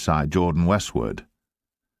on this side Jordan westward.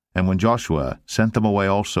 And when Joshua sent them away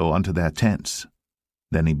also unto their tents,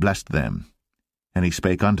 then he blessed them, and he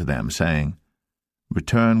spake unto them, saying,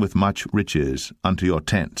 Return with much riches unto your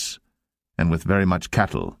tents, and with very much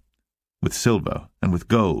cattle, with silver, and with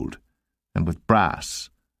gold, and with brass,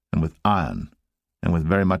 and with iron, and with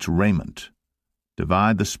very much raiment.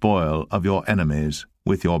 divide the spoil of your enemies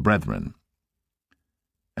with your brethren.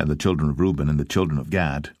 And the children of Reuben and the children of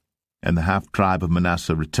Gad, and the half-tribe of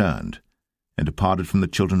Manasseh returned, and departed from the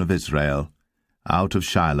children of Israel, out of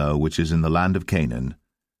Shiloh, which is in the land of Canaan,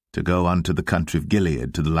 to go unto the country of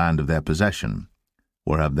Gilead, to the land of their possession,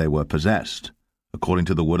 whereof they were possessed, according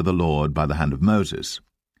to the word of the Lord by the hand of Moses.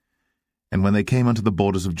 And when they came unto the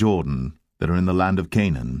borders of Jordan, that are in the land of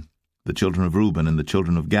Canaan, the children of Reuben and the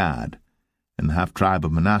children of Gad, and the half-tribe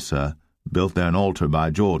of Manasseh, built there an altar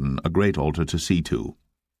by Jordan, a great altar to see to.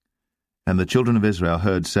 And the children of Israel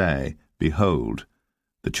heard say, Behold,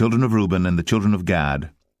 the children of Reuben and the children of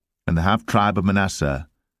Gad, and the half-tribe of Manasseh,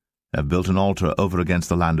 have built an altar over against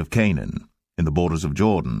the land of Canaan, in the borders of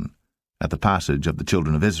Jordan, at the passage of the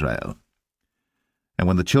children of Israel. And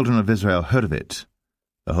when the children of Israel heard of it,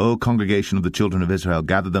 the whole congregation of the children of Israel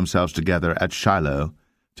gathered themselves together at Shiloh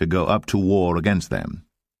to go up to war against them.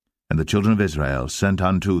 And the children of Israel sent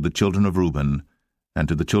unto the children of Reuben, and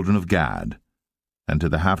to the children of Gad, and to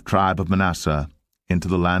the half-tribe of Manasseh, into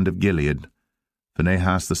the land of Gilead,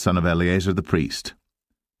 Phinehas the son of Eleazar the priest,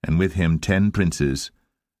 and with him 10 princes,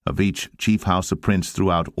 of each chief house a prince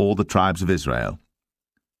throughout all the tribes of Israel.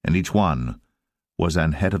 And each one was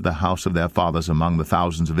an head of the house of their fathers among the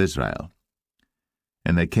thousands of Israel.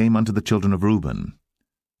 And they came unto the children of Reuben,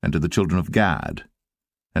 and to the children of Gad,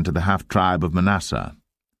 and to the half-tribe of Manasseh,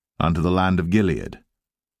 unto the land of Gilead.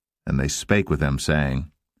 And they spake with them,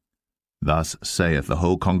 saying, Thus saith the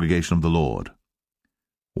whole congregation of the Lord,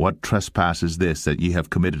 What trespass is this that ye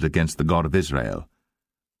have committed against the God of Israel,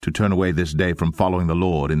 to turn away this day from following the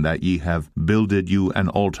Lord, in that ye have builded you an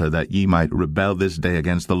altar, that ye might rebel this day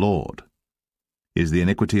against the Lord? Is the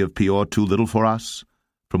iniquity of Peor too little for us,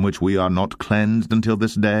 from which we are not cleansed until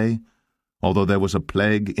this day, although there was a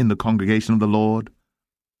plague in the congregation of the Lord,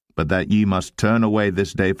 but that ye must turn away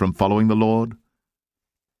this day from following the Lord?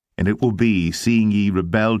 And it will be, seeing ye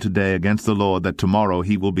rebel today against the Lord, that tomorrow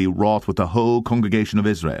he will be wroth with the whole congregation of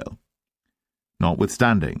Israel.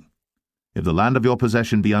 Notwithstanding, if the land of your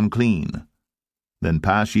possession be unclean, then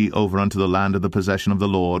pass ye over unto the land of the possession of the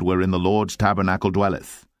Lord, wherein the Lord's tabernacle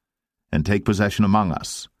dwelleth, and take possession among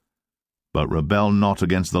us. But rebel not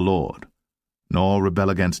against the Lord, nor rebel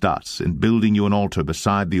against us, in building you an altar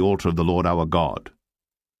beside the altar of the Lord our God.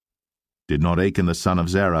 Did not Achan the son of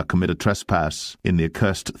Zerah commit a trespass in the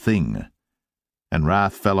accursed thing, and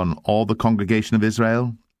wrath fell on all the congregation of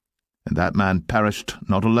Israel? And that man perished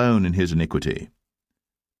not alone in his iniquity.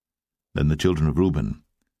 Then the children of Reuben,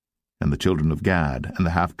 and the children of Gad, and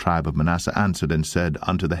the half-tribe of Manasseh answered and said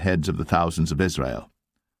unto the heads of the thousands of Israel,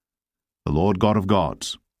 The Lord God of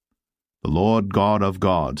gods, the Lord God of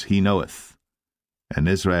gods, he knoweth, and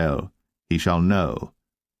Israel he shall know,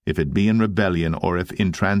 if it be in rebellion, or if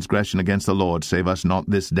in transgression against the Lord, save us not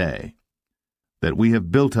this day, that we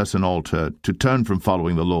have built us an altar to turn from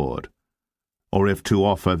following the Lord, or if to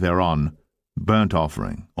offer thereon burnt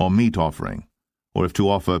offering, or meat offering, or if to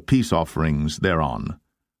offer peace offerings thereon.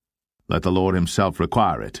 Let the Lord himself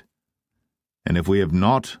require it. And if we have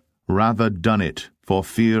not rather done it for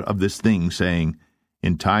fear of this thing, saying,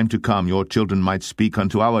 In time to come your children might speak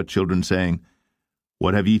unto our children, saying,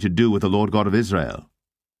 What have ye to do with the Lord God of Israel?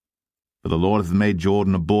 For the Lord hath made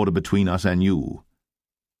Jordan a border between us and you.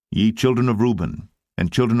 Ye children of Reuben,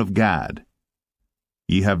 and children of Gad,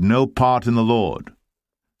 ye have no part in the Lord.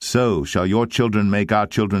 So shall your children make our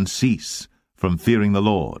children cease from fearing the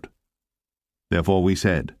Lord. Therefore we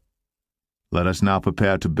said, Let us now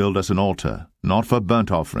prepare to build us an altar, not for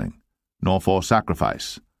burnt offering, nor for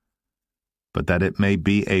sacrifice, but that it may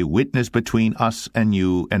be a witness between us and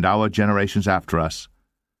you and our generations after us,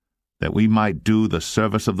 that we might do the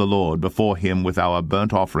service of the Lord before him with our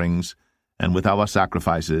burnt offerings, and with our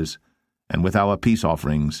sacrifices, and with our peace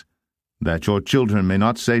offerings, that your children may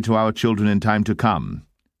not say to our children in time to come,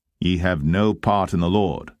 Ye have no part in the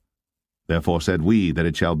Lord. Therefore said we, that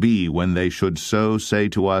it shall be, when they should so say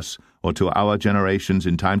to us, or to our generations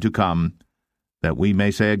in time to come, that we may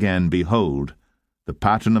say again, Behold, the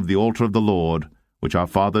pattern of the altar of the Lord, which our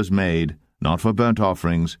fathers made, not for burnt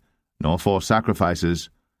offerings, nor for sacrifices,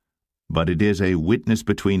 but it is a witness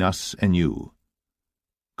between us and you.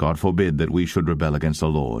 God forbid that we should rebel against the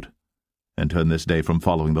Lord, and turn this day from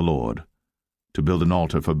following the Lord, to build an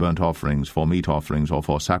altar for burnt offerings, for meat offerings, or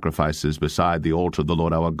for sacrifices beside the altar of the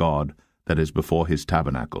Lord our God, that is before his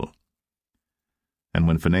tabernacle. And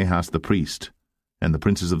when Phinehas the priest, and the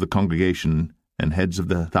princes of the congregation, and heads of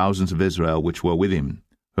the thousands of Israel which were with him,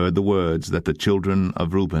 heard the words that the children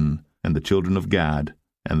of Reuben, and the children of Gad,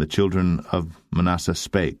 and the children of Manasseh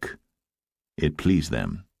spake, it pleased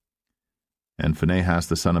them. And Phinehas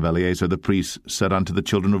the son of Eleazar the priest said unto the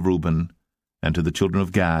children of Reuben, and to the children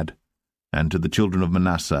of Gad, and to the children of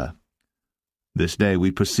Manasseh, this day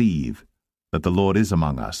we perceive that the Lord is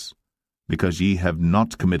among us, because ye have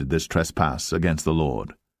not committed this trespass against the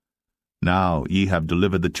Lord. Now ye have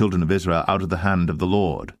delivered the children of Israel out of the hand of the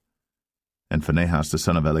Lord. And Phinehas the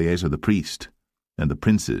son of Eleazar the priest, and the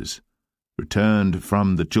princes, returned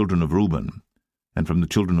from the children of Reuben, and from the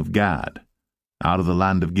children of Gad, out of the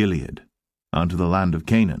land of Gilead, unto the land of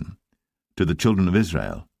Canaan, to the children of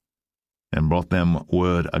Israel, and brought them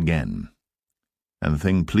word again. And the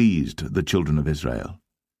thing pleased the children of Israel.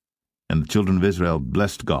 And the children of Israel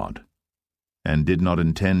blessed God, and did not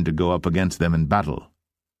intend to go up against them in battle,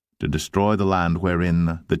 to destroy the land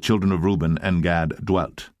wherein the children of Reuben and Gad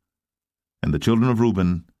dwelt. And the children of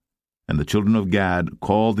Reuben and the children of Gad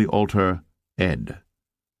called the altar Ed,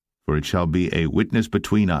 for it shall be a witness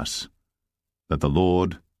between us that the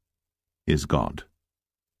Lord is God.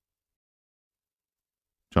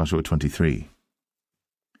 Joshua 23.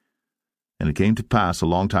 And it came to pass a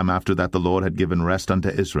long time after that the Lord had given rest unto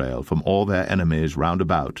Israel from all their enemies round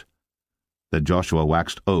about, that Joshua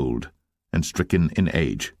waxed old and stricken in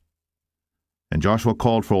age. And Joshua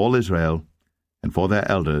called for all Israel, and for their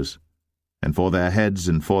elders, and for their heads,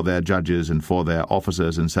 and for their judges, and for their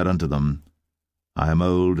officers, and said unto them, I am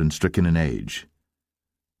old and stricken in age.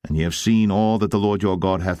 And ye have seen all that the Lord your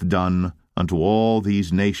God hath done unto all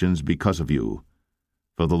these nations because of you.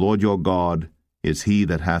 For the Lord your God is he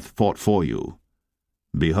that hath fought for you.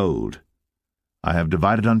 Behold, I have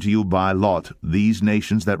divided unto you by lot these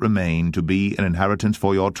nations that remain to be an inheritance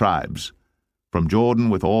for your tribes, from Jordan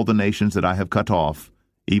with all the nations that I have cut off,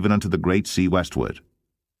 even unto the great sea westward.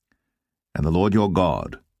 And the Lord your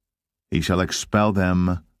God, he shall expel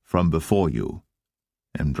them from before you,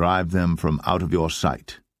 and drive them from out of your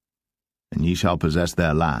sight. And ye shall possess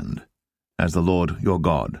their land, as the Lord your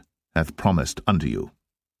God hath promised unto you.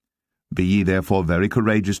 Be ye therefore very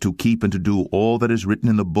courageous to keep and to do all that is written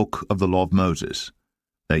in the book of the law of Moses,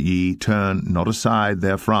 that ye turn not aside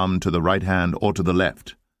therefrom to the right hand or to the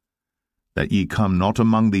left, that ye come not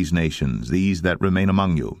among these nations, these that remain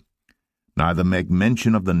among you, neither make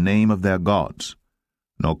mention of the name of their gods,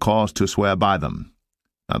 nor cause to swear by them,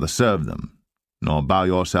 neither serve them, nor bow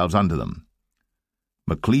yourselves unto them,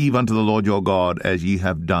 but cleave unto the Lord your God as ye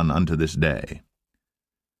have done unto this day.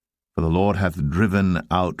 For the Lord hath driven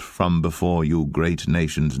out from before you great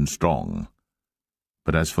nations and strong.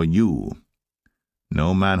 But as for you,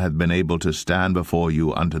 no man hath been able to stand before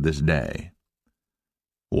you unto this day.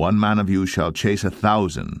 One man of you shall chase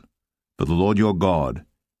 1,000, for the Lord your God,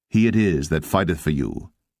 he it is that fighteth for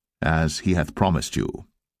you, as he hath promised you.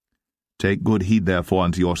 Take good heed therefore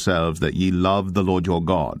unto yourselves that ye love the Lord your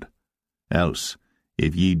God. Else,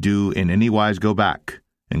 if ye do in any wise go back,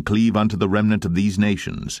 and cleave unto the remnant of these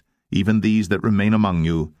nations, even these that remain among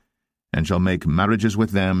you, and shall make marriages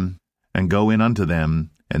with them, and go in unto them,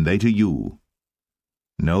 and they to you,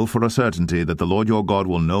 know for a certainty that the Lord your God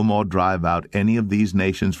will no more drive out any of these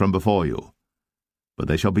nations from before you, but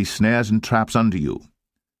they shall be snares and traps unto you,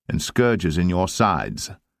 and scourges in your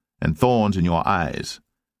sides, and thorns in your eyes,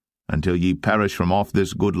 until ye perish from off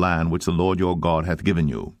this good land which the Lord your God hath given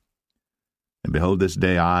you. And behold, this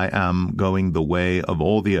day I am going the way of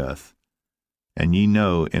all the earth, and ye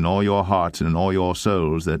know in all your hearts and in all your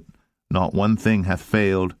souls that not one thing hath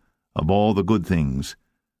failed of all the good things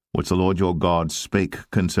which the Lord your God spake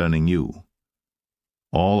concerning you.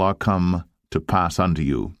 All are come to pass unto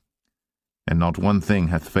you, and not one thing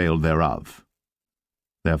hath failed thereof.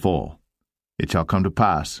 Therefore it shall come to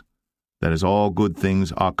pass, that as all good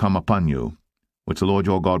things are come upon you, which the Lord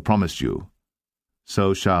your God promised you,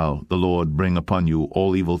 so shall the Lord bring upon you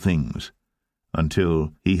all evil things,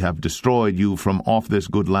 until he have destroyed you from off this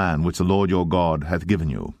good land which the Lord your God hath given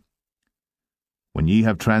you. When ye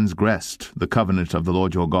have transgressed the covenant of the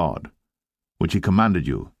Lord your God, which he commanded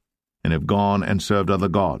you, and have gone and served other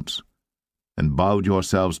gods, and bowed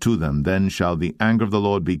yourselves to them, then shall the anger of the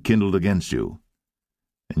Lord be kindled against you,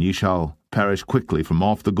 and ye shall perish quickly from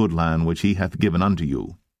off the good land which he hath given unto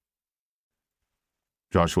you.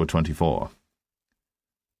 Joshua 24.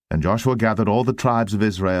 And Joshua gathered all the tribes of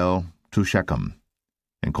Israel to Shechem,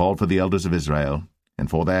 and called for the elders of Israel, and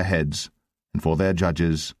for their heads, and for their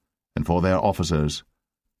judges, and for their officers,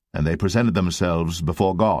 and they presented themselves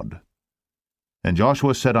before God. And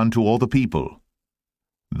Joshua said unto all the people,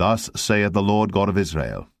 Thus saith the Lord God of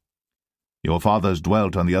Israel, Your fathers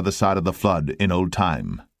dwelt on the other side of the flood in old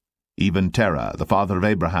time, even Terah, the father of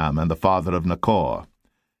Abraham, and the father of Nachor,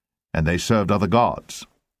 and they served other gods.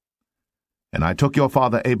 And I took your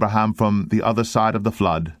father Abraham from the other side of the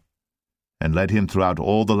flood, and led him throughout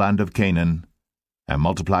all the land of Canaan, and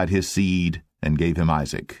multiplied his seed, and gave him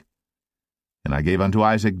Isaac. And I gave unto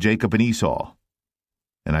Isaac Jacob and Esau.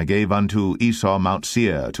 And I gave unto Esau Mount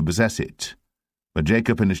Seir to possess it. But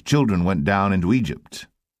Jacob and his children went down into Egypt.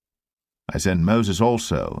 I sent Moses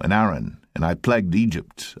also, and Aaron, and I plagued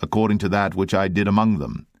Egypt, according to that which I did among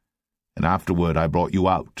them. And afterward I brought you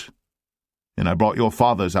out. And I brought your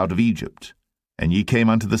fathers out of Egypt, and ye came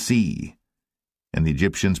unto the sea. And the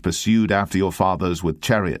Egyptians pursued after your fathers with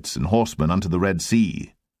chariots and horsemen unto the Red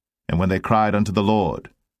Sea. And when they cried unto the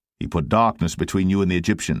Lord, he put darkness between you and the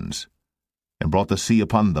Egyptians, and brought the sea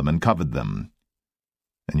upon them, and covered them.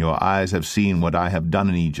 And your eyes have seen what I have done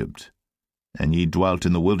in Egypt, and ye dwelt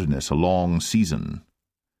in the wilderness a long season.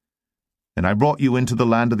 And I brought you into the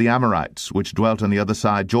land of the Amorites, which dwelt on the other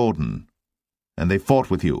side Jordan, and they fought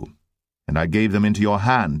with you, and I gave them into your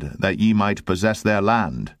hand, that ye might possess their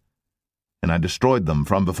land, and I destroyed them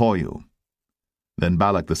from before you. Then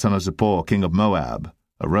Balak the son of Zippor, king of Moab,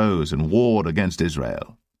 arose and warred against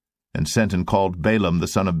Israel, and sent and called Balaam the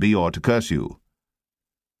son of Beor to curse you.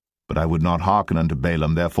 But I would not hearken unto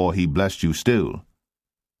Balaam, therefore he blessed you still.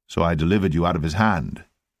 So I delivered you out of his hand.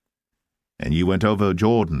 And ye went over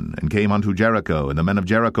Jordan, and came unto Jericho, and the men of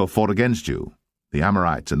Jericho fought against you, the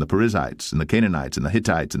Amorites, and the Perizzites, and the Canaanites, and the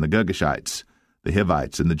Hittites, and the Girgashites, the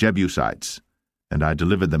Hivites, and the Jebusites, and I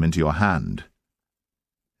delivered them into your hand.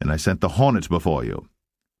 And I sent the hornets before you,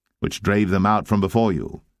 which drave them out from before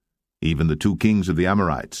you, even the 2 kings of the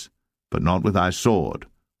Amorites, but not with thy sword,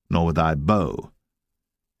 nor with thy bow.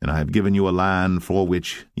 And I have given you a land for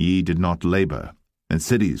which ye did not labor, and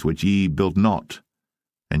cities which ye built not,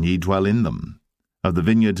 and ye dwell in them. Of the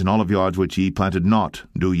vineyards and oliveyards which ye planted not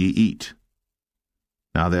do ye eat.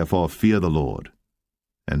 Now therefore fear the Lord,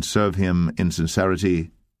 and serve him in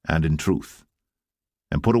sincerity and in truth,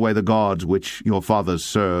 and put away the gods which your fathers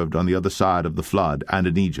served on the other side of the flood and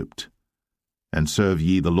in Egypt, and serve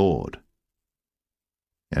ye the Lord.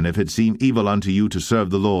 And if it seem evil unto you to serve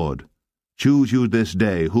the Lord, choose you this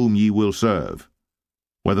day whom ye will serve,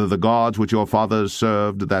 whether the gods which your fathers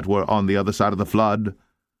served that were on the other side of the flood,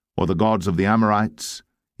 or the gods of the Amorites,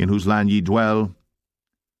 in whose land ye dwell.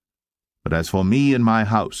 But as for me and my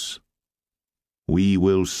house, we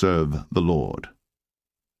will serve the Lord.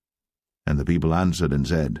 And the people answered and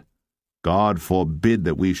said, God forbid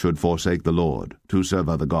that we should forsake the Lord, to serve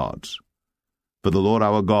other gods. For the Lord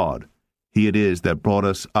our God, he it is that brought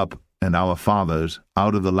us up and our fathers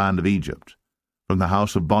out of the land of Egypt, from the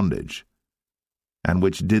house of bondage, and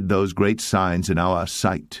which did those great signs in our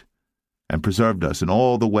sight, and preserved us in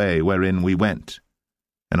all the way wherein we went,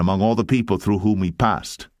 and among all the people through whom we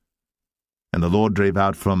passed. And the Lord drave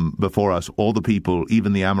out from before us all the people,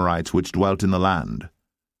 even the Amorites which dwelt in the land.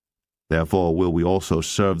 Therefore will we also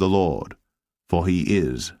serve the Lord, for he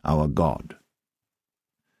is our God.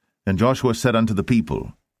 And Joshua said unto the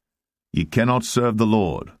people, Ye cannot serve the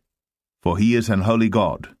Lord, for he is an holy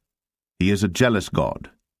God. He is a jealous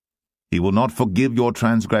God. He will not forgive your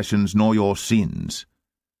transgressions nor your sins.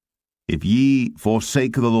 If ye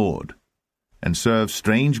forsake the Lord, and serve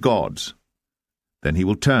strange gods, then he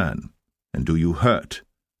will turn, and do you hurt,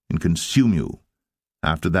 and consume you.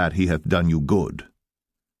 After that he hath done you good.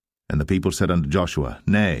 And the people said unto Joshua,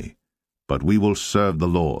 Nay, but we will serve the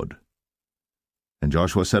Lord. And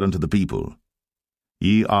Joshua said unto the people,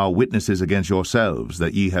 Ye are witnesses against yourselves,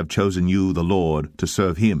 that ye have chosen you the Lord to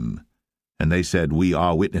serve him. And they said, We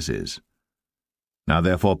are witnesses. Now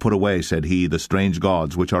therefore put away, said he, the strange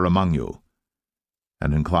gods which are among you,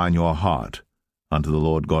 and incline your heart unto the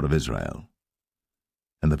Lord God of Israel.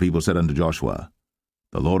 And the people said unto Joshua,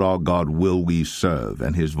 The Lord our God will we serve,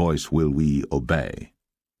 and his voice will we obey.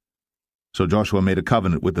 So Joshua made a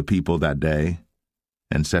covenant with the people that day,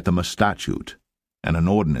 and set them a statute and an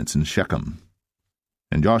ordinance in Shechem.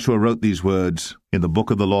 And Joshua wrote these words in the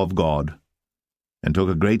book of the law of God, and took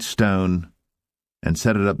a great stone, and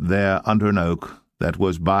set it up there under an oak that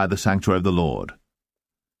was by the sanctuary of the Lord.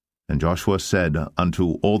 And Joshua said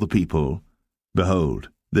unto all the people, Behold,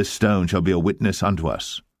 this stone shall be a witness unto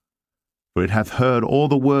us, for it hath heard all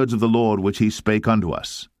the words of the Lord which he spake unto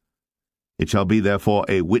us. It shall be therefore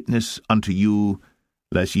a witness unto you,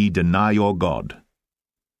 lest ye deny your God.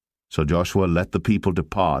 So Joshua let the people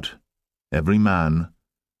depart, every man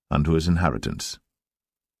unto his inheritance.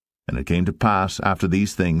 And it came to pass after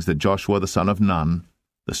these things that Joshua the son of Nun,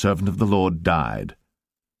 the servant of the Lord, died,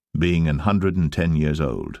 being 110 years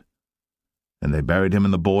old. And they buried him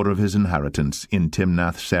in the border of his inheritance in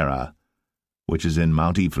Timnath-serah, which is in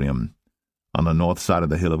Mount Ephraim, on the north side of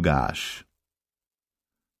the hill of Gaash.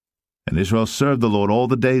 And Israel served the Lord all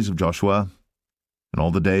the days of Joshua, and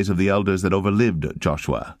all the days of the elders that overlived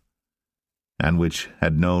Joshua, and which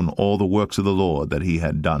had known all the works of the Lord that he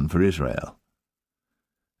had done for Israel.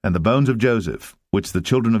 And the bones of Joseph, which the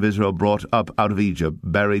children of Israel brought up out of Egypt,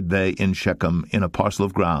 buried they in Shechem in a parcel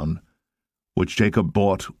of ground, which Jacob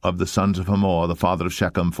bought of the sons of Hamor, the father of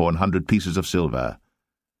Shechem, for 100 pieces of silver.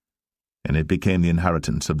 And it became the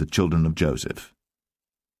inheritance of the children of Joseph.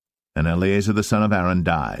 And Eleazar the son of Aaron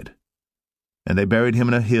died. And they buried him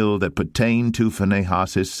in a hill that pertained to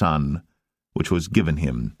Phinehas his son, which was given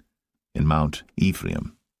him in Mount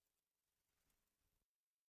Ephraim.